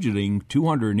be budgeting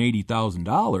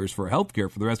 $280,000 for healthcare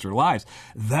for the rest of their lives,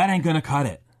 that ain't going to cut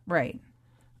it. Right.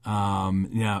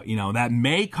 That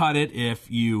may cut it if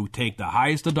you take the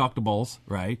highest deductibles,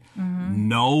 right?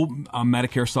 No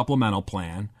Medicare supplemental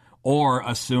plan, or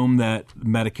assume that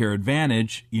Medicare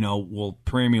Advantage,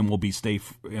 premium will be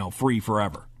free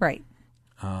forever. Right.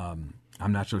 I'm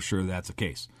not so sure that's the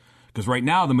case. Because right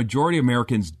now, the majority of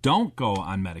Americans don't go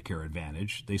on Medicare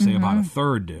Advantage. They say about a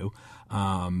third do.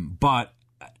 But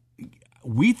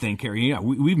we think, Carrie,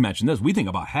 we've mentioned this, we think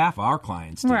about half our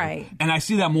clients do. Right. And I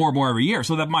see that more and more every year.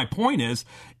 So that my point is,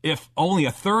 if only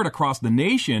a third across the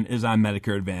nation is on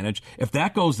Medicare Advantage, if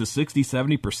that goes to 60,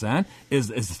 70%, is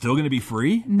it still going to be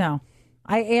free? No.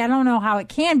 I don't know how it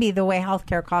can be the way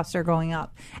healthcare costs are going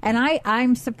up. And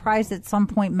I'm surprised at some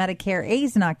point Medicare A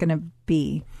is not going to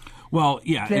be. Well,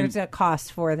 yeah. There's a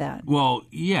cost for that. Well,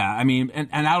 yeah. I mean, and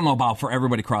I don't know about for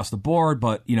everybody across the board,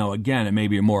 but, again, it may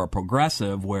be more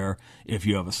progressive where if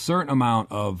you have a certain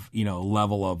amount of,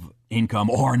 level of income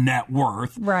or net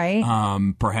worth,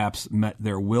 right? Perhaps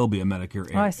there will be a Medicare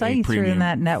A, I saw you threw in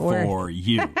that net worth for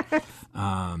you.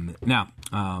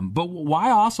 But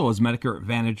why also is Medicare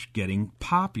Advantage getting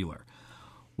popular?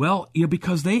 Well,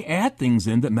 because they add things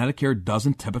in that Medicare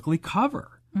doesn't typically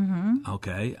cover.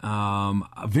 Okay.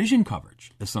 Vision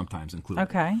coverage is sometimes included.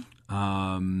 Okay.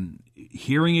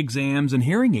 hearing exams and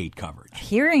hearing aid coverage.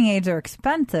 Hearing aids are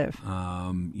expensive.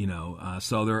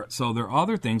 So there are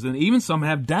other things, and even some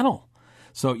have dental.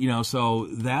 So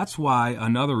that's why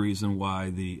another reason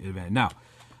why the event. Now,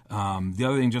 the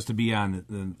other thing just to be on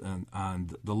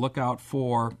the lookout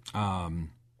for.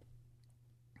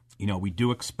 We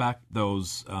do expect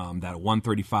those that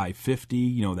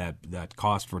 135.50. That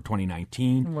cost for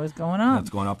 2019 was going up. That's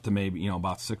going up to maybe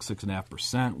about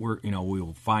 6.5%. We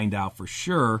will find out for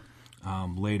sure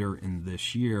later in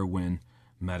this year when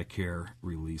Medicare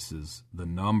releases the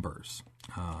numbers.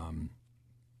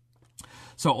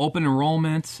 So open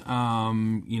enrollment,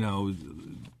 we'll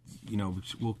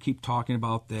keep talking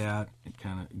about that and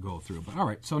kind of go through. But all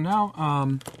right, so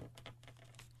now,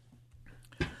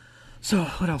 so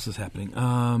what else is happening?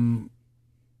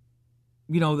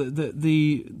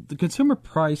 The consumer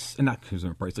price, and not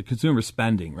consumer price, the consumer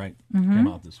spending, right, came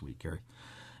out this week, Gary.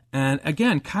 And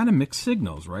again, kind of mixed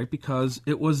signals, right, because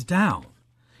it was down.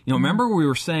 Remember we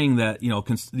were saying that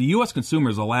the U.S. consumer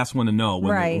is the last one to know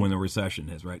when the recession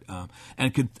is, right?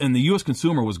 And the U.S.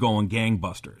 consumer was going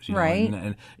gangbusters, right?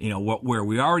 And where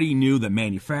we already knew that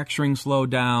manufacturing slowed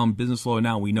down, business slowed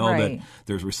down. We know that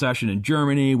there's recession in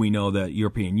Germany. We know that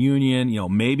European Union.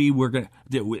 Maybe we're going.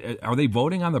 Are they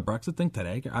voting on the Brexit thing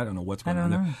today? I don't know what's going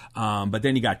on there. But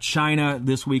then you got China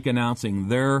this week announcing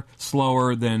they're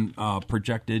slower than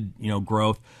projected,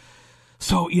 growth.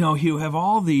 So, you have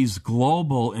all these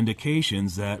global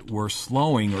indications that we're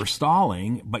slowing or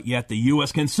stalling, but yet the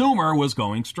U.S. consumer was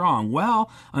going strong. Well,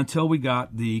 until we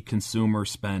got the consumer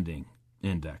spending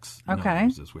index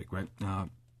numbers this week, right?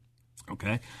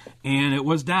 And it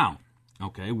was down.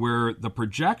 Where the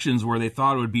projections where they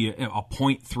thought it would be a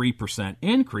 0.3%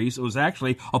 increase, it was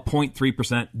actually a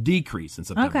 0.3% decrease in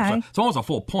September. So it's almost a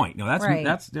full point.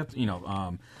 That's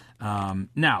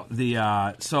now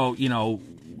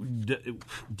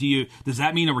does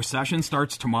that mean a recession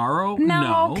starts tomorrow?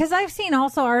 No, because I've seen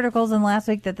also articles in last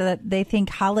week that they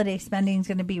think holiday spending is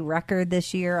going to be record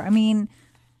this year. I mean,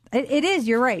 it is.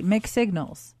 You're right. Mixed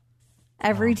signals.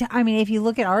 Every time. I mean, if you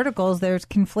look at articles, there's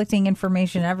conflicting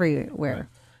information everywhere. Right.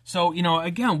 So,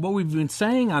 again, what we've been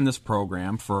saying on this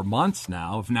program for months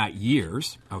now, if not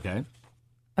years, okay?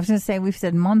 I was going to say we've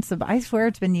said months, but I swear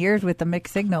it's been years with the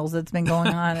mixed signals that's been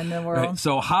going on in the world. Right.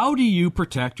 So how do you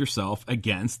protect yourself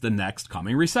against the next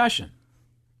coming recession?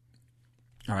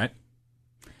 All right.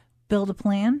 Build a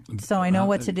plan so I know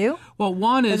what to do? Well,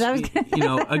 one is,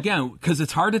 again, because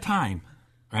it's hard to time,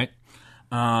 right?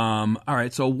 All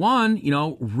right. So one,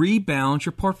 rebalance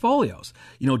your portfolios.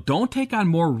 Don't take on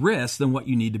more risk than what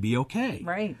you need to be okay.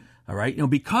 Right. All right,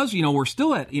 because we're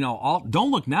still at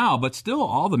don't look now, but still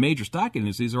all the major stock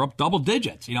indices are up double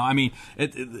digits. Climbing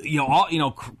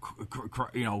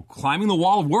the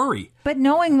wall of worry. But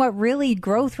knowing what really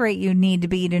growth rate you need to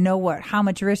be to know how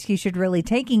much risk you should really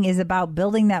taking is about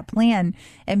building that plan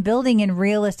and building in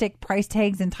realistic price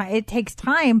tags and time. It takes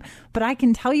time, but I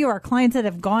can tell you our clients that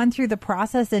have gone through the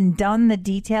process and done the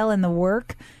detail and the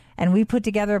work, and we put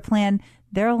together a plan.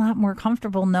 They're a lot more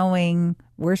comfortable knowing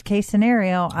worst case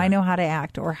scenario, I know how to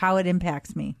act or how it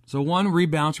impacts me. So one,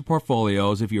 rebalance your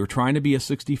portfolios. If you're trying to be a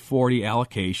 60-40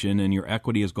 allocation and your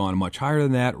equity has gone much higher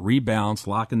than that, rebalance,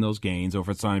 lock in those gains, or if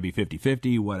it's trying to be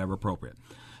 50-50, whatever appropriate.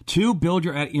 Two, build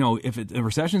your, if the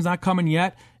recession's not coming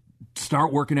yet,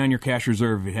 start working on your cash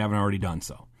reserve if you haven't already done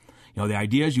so. The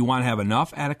idea is you want to have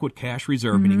enough adequate cash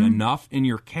reserve, meaning enough in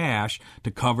your cash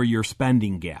to cover your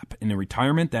spending gap. In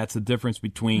retirement, that's the difference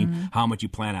between how much you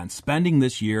plan on spending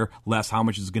this year, less how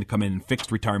much is going to come in fixed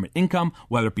retirement income,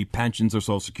 whether it be pensions or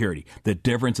Social Security. The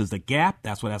difference is the gap.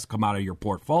 That's what has to come out of your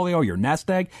portfolio, your nest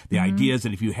egg. The idea is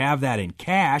that if you have that in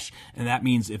cash, and that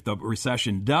means if the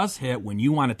recession does hit, when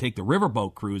you want to take the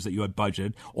riverboat cruise that you had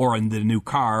budgeted, or in the new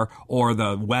car, or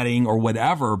the wedding, or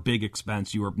whatever big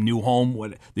expense, your new home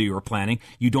that you were planning,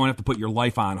 you don't have to put your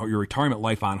life on or your retirement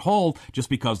life on hold just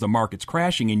because the market's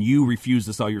crashing and you refuse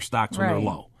to sell your stocks when they're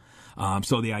low.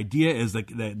 So the idea is that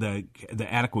the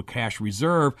adequate cash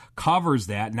reserve covers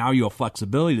that. Now you have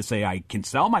flexibility to say I can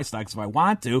sell my stocks if I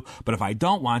want to, but if I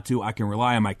don't want to, I can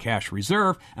rely on my cash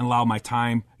reserve and allow my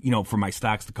time, for my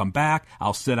stocks to come back.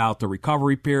 I'll sit out the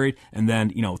recovery period, and then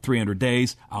 300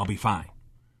 days, I'll be fine.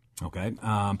 Okay.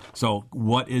 So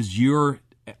what is your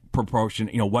proportion,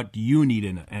 what do you need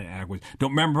in an adequate?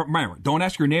 Remember, don't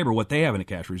ask your neighbor what they have in a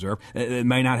cash reserve. It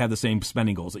may not have the same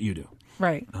spending goals that you do.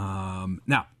 Right.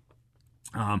 Now,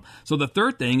 So the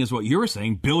third thing is what you were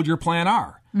saying, build your plan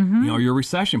R. Mm-hmm. Your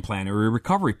recession plan or your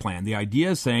recovery plan. The idea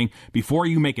is saying before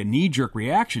you make a knee-jerk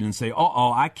reaction and say,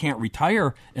 I can't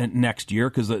retire next year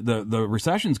because the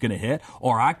recession's going to hit,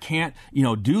 or I can't,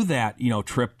 do that,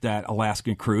 trip, that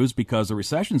Alaskan cruise because the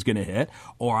recession's going to hit,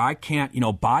 or I can't,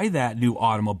 buy that new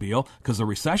automobile because the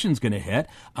recession's going to hit.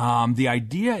 The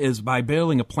idea is by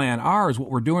building a plan R is what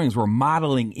we're doing is we're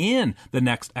modeling in the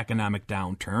next economic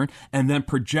downturn and then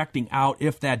projecting out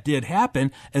if that did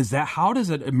happen, how does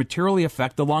it materially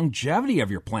affect the longevity of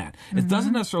your plan? Mm-hmm. It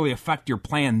doesn't necessarily affect your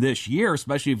plan this year,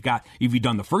 especially if you've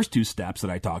done the first two steps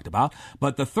that I talked about.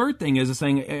 But the third thing is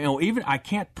saying, even I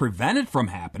can't prevent it from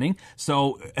happening.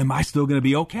 So am I still going to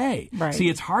be okay? Right. See,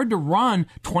 it's hard to run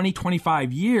 20,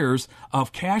 25 years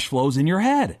of cash flows in your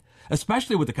head,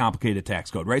 especially with the complicated tax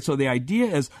code, right? So the idea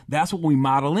is that's what we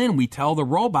model in. We tell the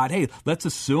robot, hey, let's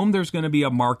assume there's going to be a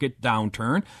market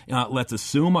downturn. Let's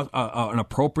assume an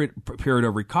appropriate period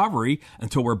of recovery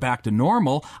until we're back to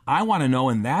normal. I want to know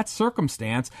in that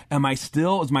circumstance,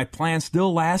 is my plan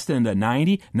still lasting into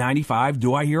 90, 95?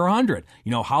 Do I hear 100?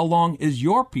 How long is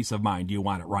your peace of mind? Do you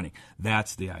want it running?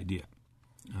 That's the idea.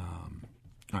 All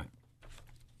right.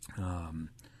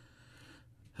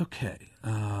 Okay.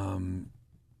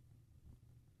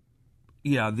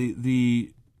 Yeah,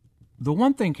 the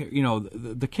one thing,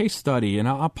 the case study, and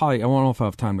I won't know if I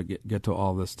have time to get to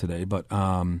all this today, but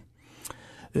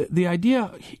the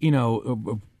idea,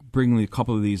 of bringing a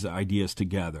couple of these ideas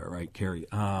together, right, Carrie?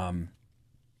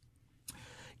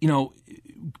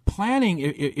 Planning,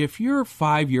 if you're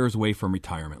 5 years away from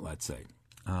retirement, let's say,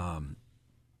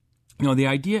 the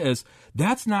idea is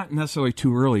that's not necessarily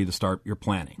too early to start your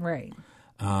planning. Right.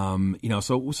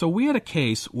 So we had a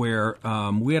case where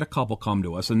we had a couple come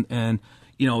to us, and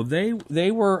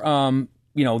they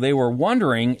were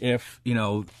wondering if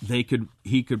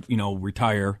he could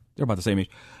retire. They're about the same age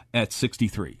at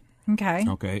 63.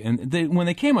 Okay, and when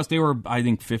they came to us, they were, I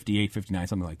think, 58, 59,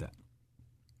 something like that.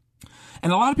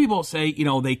 And a lot of people say,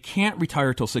 they can't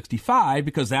retire till 65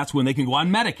 because that's when they can go on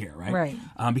Medicare, right? Right.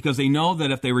 Because they know that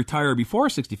if they retire before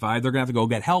 65, they're going to have to go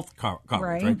get health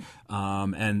coverage, right?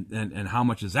 And how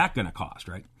much is that going to cost,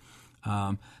 right?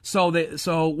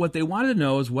 So what they wanted to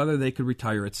know is whether they could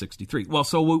retire at 63. Well,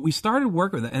 so we started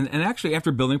working with it, and actually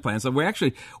after building plans, they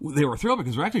were thrilled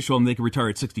because we're actually showing them they could retire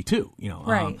at 62.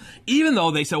 Right. Even though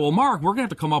they said, well, Mark, we're going to have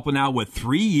to come up with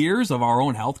 3 years of our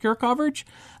own healthcare coverage.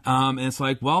 And it's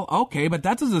like, well, okay, but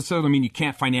that doesn't necessarily mean you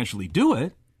can't financially do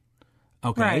it.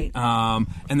 Okay. Right.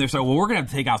 And they're saying, well, we're going to have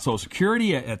to take out Social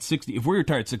Security at 60. If we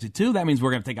retire at 62, that means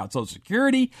we're going to take out Social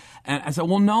Security. And I said,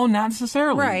 well, no, not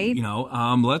necessarily. Right.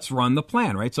 Let's run the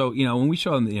plan, right? So, when we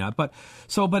show them, but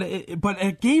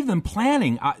it gave them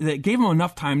planning. It gave them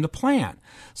enough time to plan.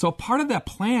 So part of that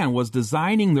plan was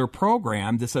designing their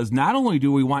program that says, not only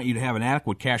do we want you to have an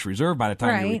adequate cash reserve by the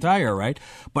time you retire, right?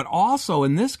 But also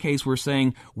in this case, we're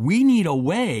saying we need a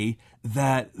way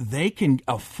that they can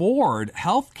afford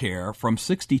health care from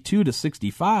 62 to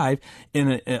 65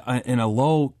 in a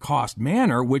low-cost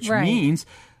manner, which means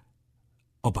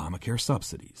Obamacare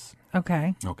subsidies.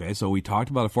 Okay, so we talked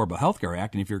about Affordable Health Care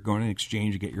Act, and if you're going to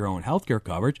exchange to get your own health care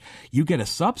coverage, you get a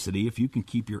subsidy if you can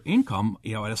keep your income,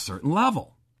 at a certain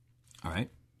level. All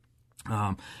right?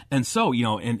 And so,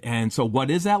 so what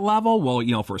is that level?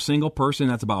 Well, for a single person,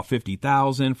 that's about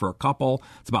 $50,000. For a couple,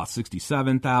 it's about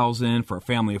 $67,000. For a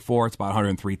family of four, it's about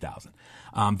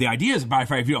 $103,000. The idea is,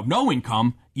 if you have no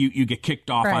income, you get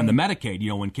kicked off on the Medicaid,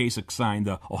 when Kasich signed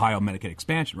the Ohio Medicaid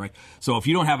expansion, right? So if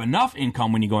you don't have enough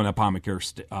income when you go on a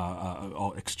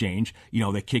Obamacare exchange,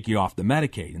 they kick you off the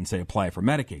Medicaid and say apply for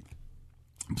Medicaid.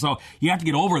 So you have to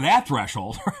get over that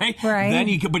threshold, right? Right. Then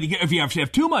if you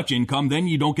have too much income, then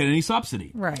you don't get any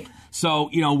subsidy. Right. So,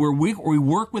 we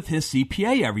work with his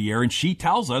CPA every year, and she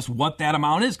tells us what that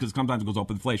amount is because sometimes it goes up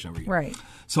with inflation every year. Right.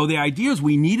 So the idea is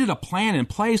we needed a plan in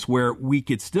place where we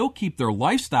could still keep their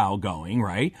lifestyle going,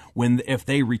 right? If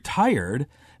they retired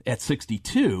at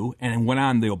 62 and went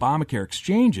on the Obamacare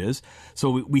exchanges.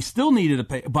 So we still needed to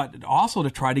pay, but also to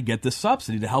try to get this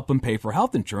subsidy to help them pay for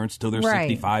health insurance till they're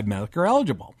 65 Medicare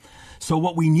eligible. So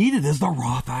what we needed is the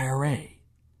Roth IRA.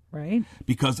 Right.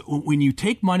 Because when you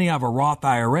take money out of a Roth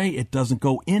IRA, it doesn't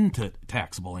go into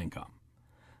taxable income.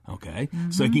 Okay,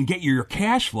 so it can get you your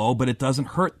cash flow, but it doesn't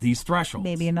hurt these thresholds.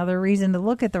 Maybe another reason to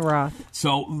look at the Roth.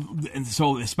 So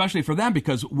especially for them,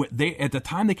 because they at the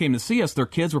time they came to see us, their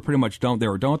kids were pretty much done. They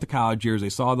were done with the college years. They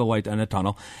saw the light in the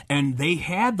tunnel, and they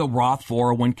had the Roth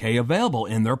 401k available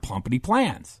in their company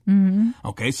plans. Mm-hmm.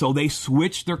 Okay, so they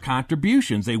switched their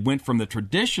contributions. They went from the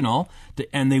traditional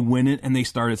and they went in and they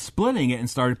started splitting it and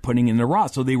started putting in the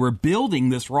Roth. So they were building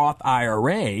this Roth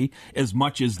IRA as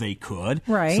much as they could.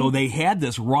 Right. So they had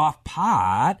this Roth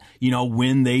pot,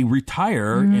 when they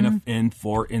retire in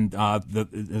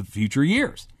the future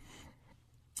years.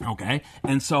 Okay,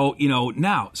 and so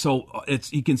now, so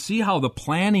it's you can see how the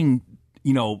planning,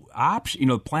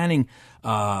 planning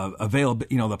available,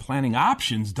 the planning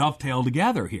options dovetail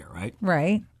together here, right?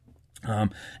 Right.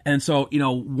 And so,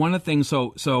 one of the things,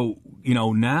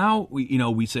 now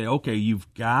we say, okay,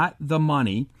 you've got the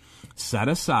money set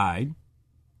aside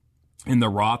in the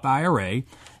Roth IRA.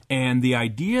 And the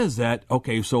idea is that,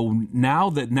 okay, so now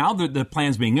that the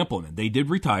plan's being implemented, they did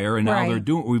retire, and now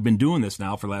we've been doing this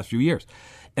now for the last few years.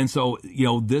 And so,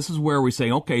 this is where we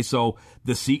say, okay, so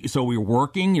we're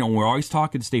working, we're always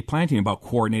talking to state planning about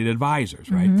coordinated advisors,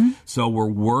 right? Mm-hmm. So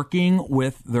we're working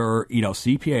with their,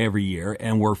 CPA every year,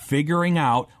 and we're figuring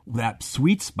out that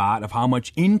sweet spot of how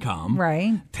much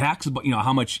income, taxable,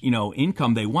 how much,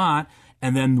 income they want.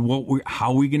 And then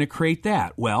how are we going to create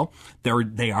that? Well,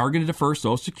 they are going to defer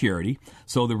Social Security.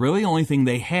 So the really only thing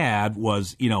they had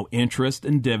was, interest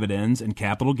and dividends and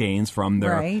capital gains from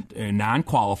their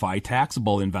non-qualified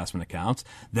taxable investment accounts.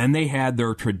 Then they had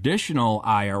their traditional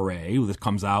IRA that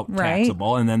comes out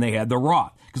taxable. And then they had the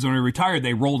Roth. Because when they retired,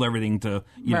 they rolled everything to,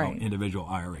 individual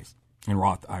IRAs and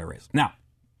Roth IRAs. Now,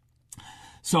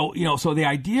 so the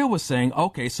idea was saying,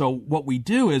 okay, so what we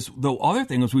do is, the other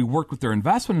thing is we work with their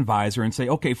investment advisor and say,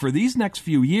 okay, for these next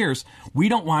few years, we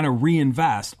don't want to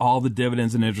reinvest all the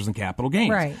dividends and interest and capital gains.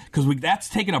 Right. Because that's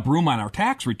taking up room on our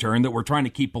tax return that we're trying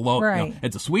to keep below,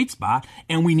 at the sweet spot,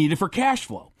 and we need it for cash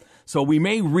flow. So we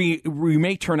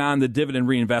may turn on the dividend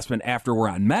reinvestment after we're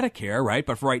on Medicare, right?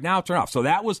 But for right now, turn off. So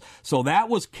that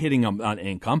was kidding them on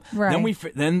income. Right.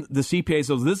 Then the CPA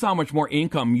says, this is how much more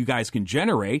income you guys can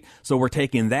generate. So we're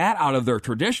taking that out of their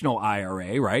traditional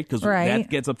IRA, right? Because that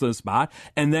gets up to the spot.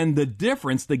 And then the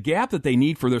difference, the gap that they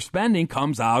need for their spending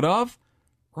comes out of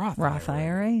Roth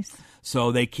IRAs.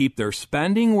 So they keep their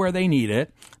spending where they need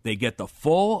it. They get the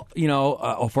full,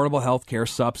 affordable health care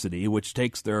subsidy, which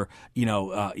takes their,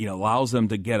 allows them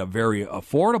to get a very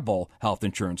affordable health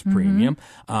insurance premium.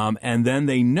 And then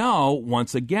they know,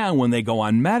 once again, when they go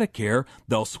on Medicare,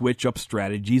 they'll switch up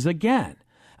strategies again.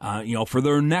 For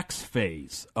their next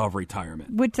phase of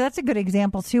retirement. Which that's a good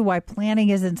example, too, why planning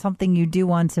isn't something you do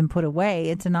once and put away.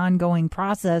 It's an ongoing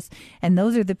process, and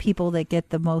those are the people that get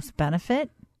the most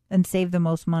benefit and save the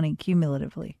most money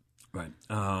cumulatively. Right.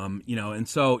 And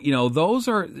so, those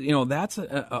are, that's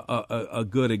a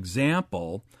good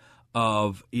example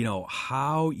of,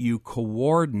 how you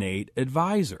coordinate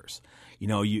advisors.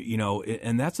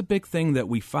 And that's a big thing that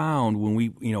we found when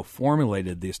we,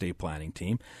 formulated the estate planning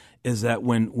team, is that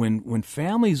when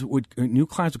families new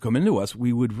clients would come into us,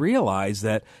 we would realize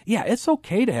that, it's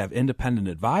okay to have independent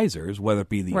advisors, whether it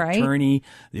be the attorney,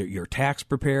 your tax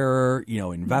preparer,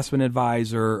 investment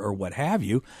advisor, or what have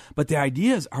you. But the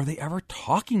idea is, are they ever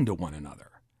talking to one another?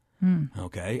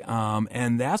 Okay.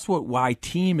 And that's why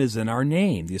team is in our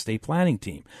name, the estate planning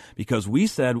team, because we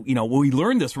said, we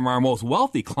learned this from our most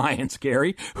wealthy clients,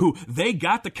 Gary, who they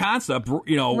got the concept,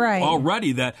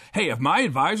 already that, hey, if my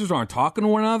advisors aren't talking to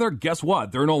one another, guess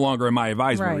what? They're no longer in my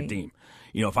advisory team.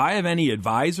 If I have any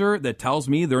advisor that tells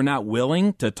me they're not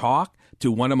willing to talk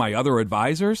to one of my other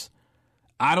advisors,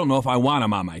 I don't know if I want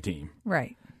them on my team.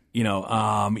 Right.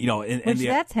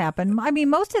 That's happened. I mean,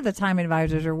 most of the time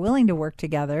advisors are willing to work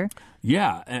together.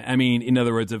 Yeah. I mean, in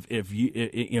other words, if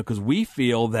you because we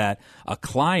feel that a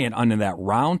client under that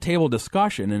round table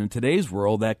discussion, and in today's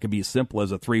world, that could be as simple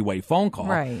as a 3-way phone call.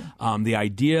 Right. The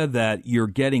idea that you're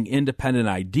getting independent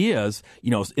ideas,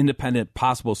 independent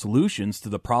possible solutions to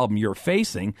the problem you're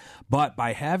facing, but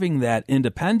by having that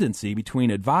independency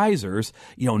between advisors,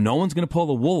 no one's going to pull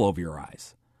the wool over your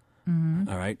eyes. Mm-hmm.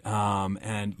 All right.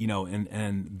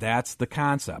 And that's the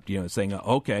concept, saying,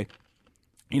 okay,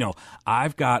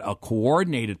 I've got a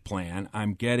coordinated plan.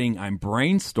 I'm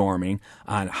brainstorming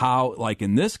on how, like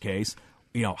in this case,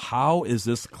 how is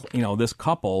this, this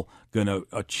couple going to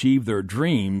achieve their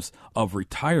dreams of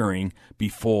retiring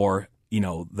before,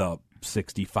 the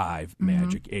 65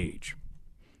 magic age.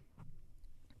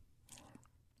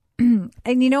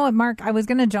 And you know what, Mark, I was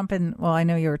going to jump in. Well, I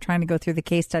know you were trying to go through the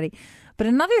case study, but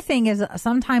another thing is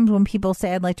sometimes when people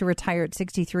say I'd like to retire at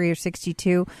 63 or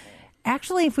 62,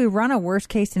 Actually, if we run a worst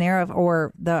case scenario,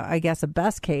 or I guess a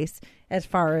best case as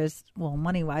far as, well,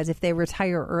 money wise, if they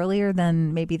retire earlier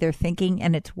than maybe they're thinking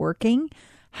and it's working,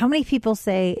 how many people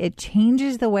say it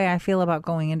changes the way I feel about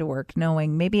going into work,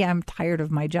 knowing maybe I'm tired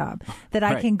of my job, that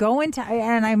I can go into,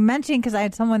 and I mentioned, because I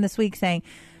had someone this week saying,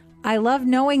 I love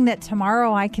knowing that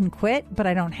tomorrow I can quit, but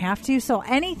I don't have to. So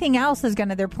anything else is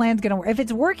their plan's going to work. If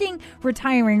it's working,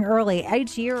 retiring early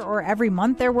each year or every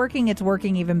month they're working, it's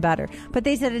working even better. But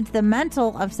they said it's the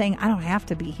mental of saying, I don't have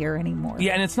to be here anymore.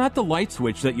 Yeah, and it's not the light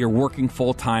switch that you're working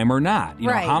full time or not. You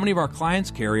know, how many of our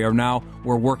clients, Carrie, are now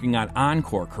we're working on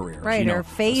encore careers. Right, or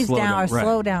phase down or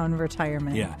slow down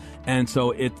retirement. Yeah. And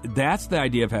so that's the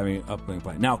idea of having an upcoming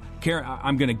plan. Now, Carrie,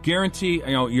 I'm going to guarantee,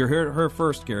 you're her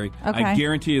first, Carrie. Okay. I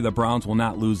guarantee you the Browns will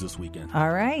not lose this weekend. All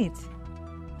right.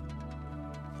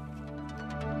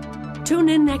 Tune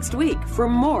in next week for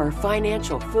more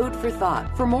financial food for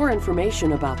thought. For more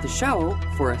information about the show,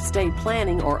 for estate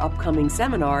planning or upcoming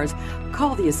seminars,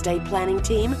 call the estate planning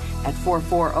team at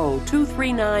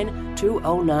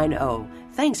 440-239-2090.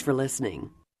 Thanks for listening.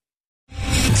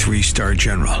 3-star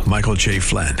General Michael J.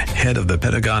 Flynn, head of the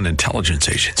Pentagon Intelligence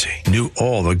Agency, knew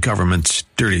all the government's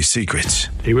dirty secrets.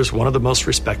 He was one of the most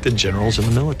respected generals in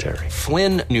the military.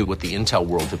 Flynn knew what the intel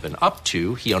world had been up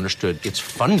to. He understood its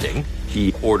funding.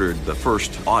 He ordered the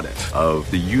first audit of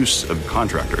the use of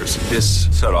contractors. This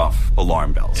set off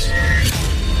alarm bells.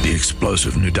 The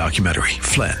explosive new documentary,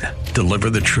 Flynn,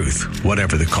 Deliver the Truth,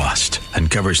 Whatever the Cost,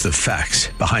 uncovers the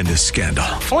facts behind this scandal.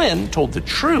 Flynn told the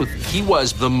truth. He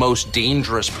was the most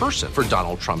dangerous person for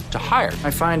Donald Trump to hire. I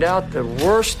find out the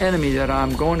worst enemy that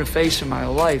I'm going to face in my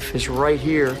life is right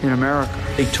here in America.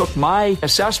 They took my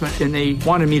assessment and they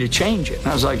wanted me to change it. And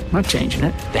I was like, I'm not changing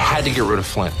it. They had to get rid of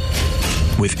Flynn.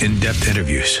 With in-depth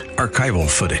interviews, archival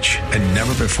footage, and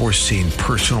never-before-seen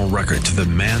personal records of the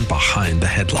man behind the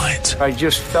headlines. I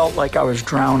just felt like I was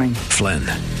drowning. Flynn,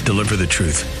 Deliver the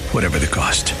Truth, Whatever the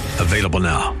Cost. Available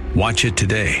now. Watch it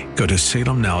today. Go to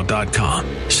salemnow.com.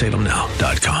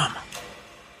 salemnow.com.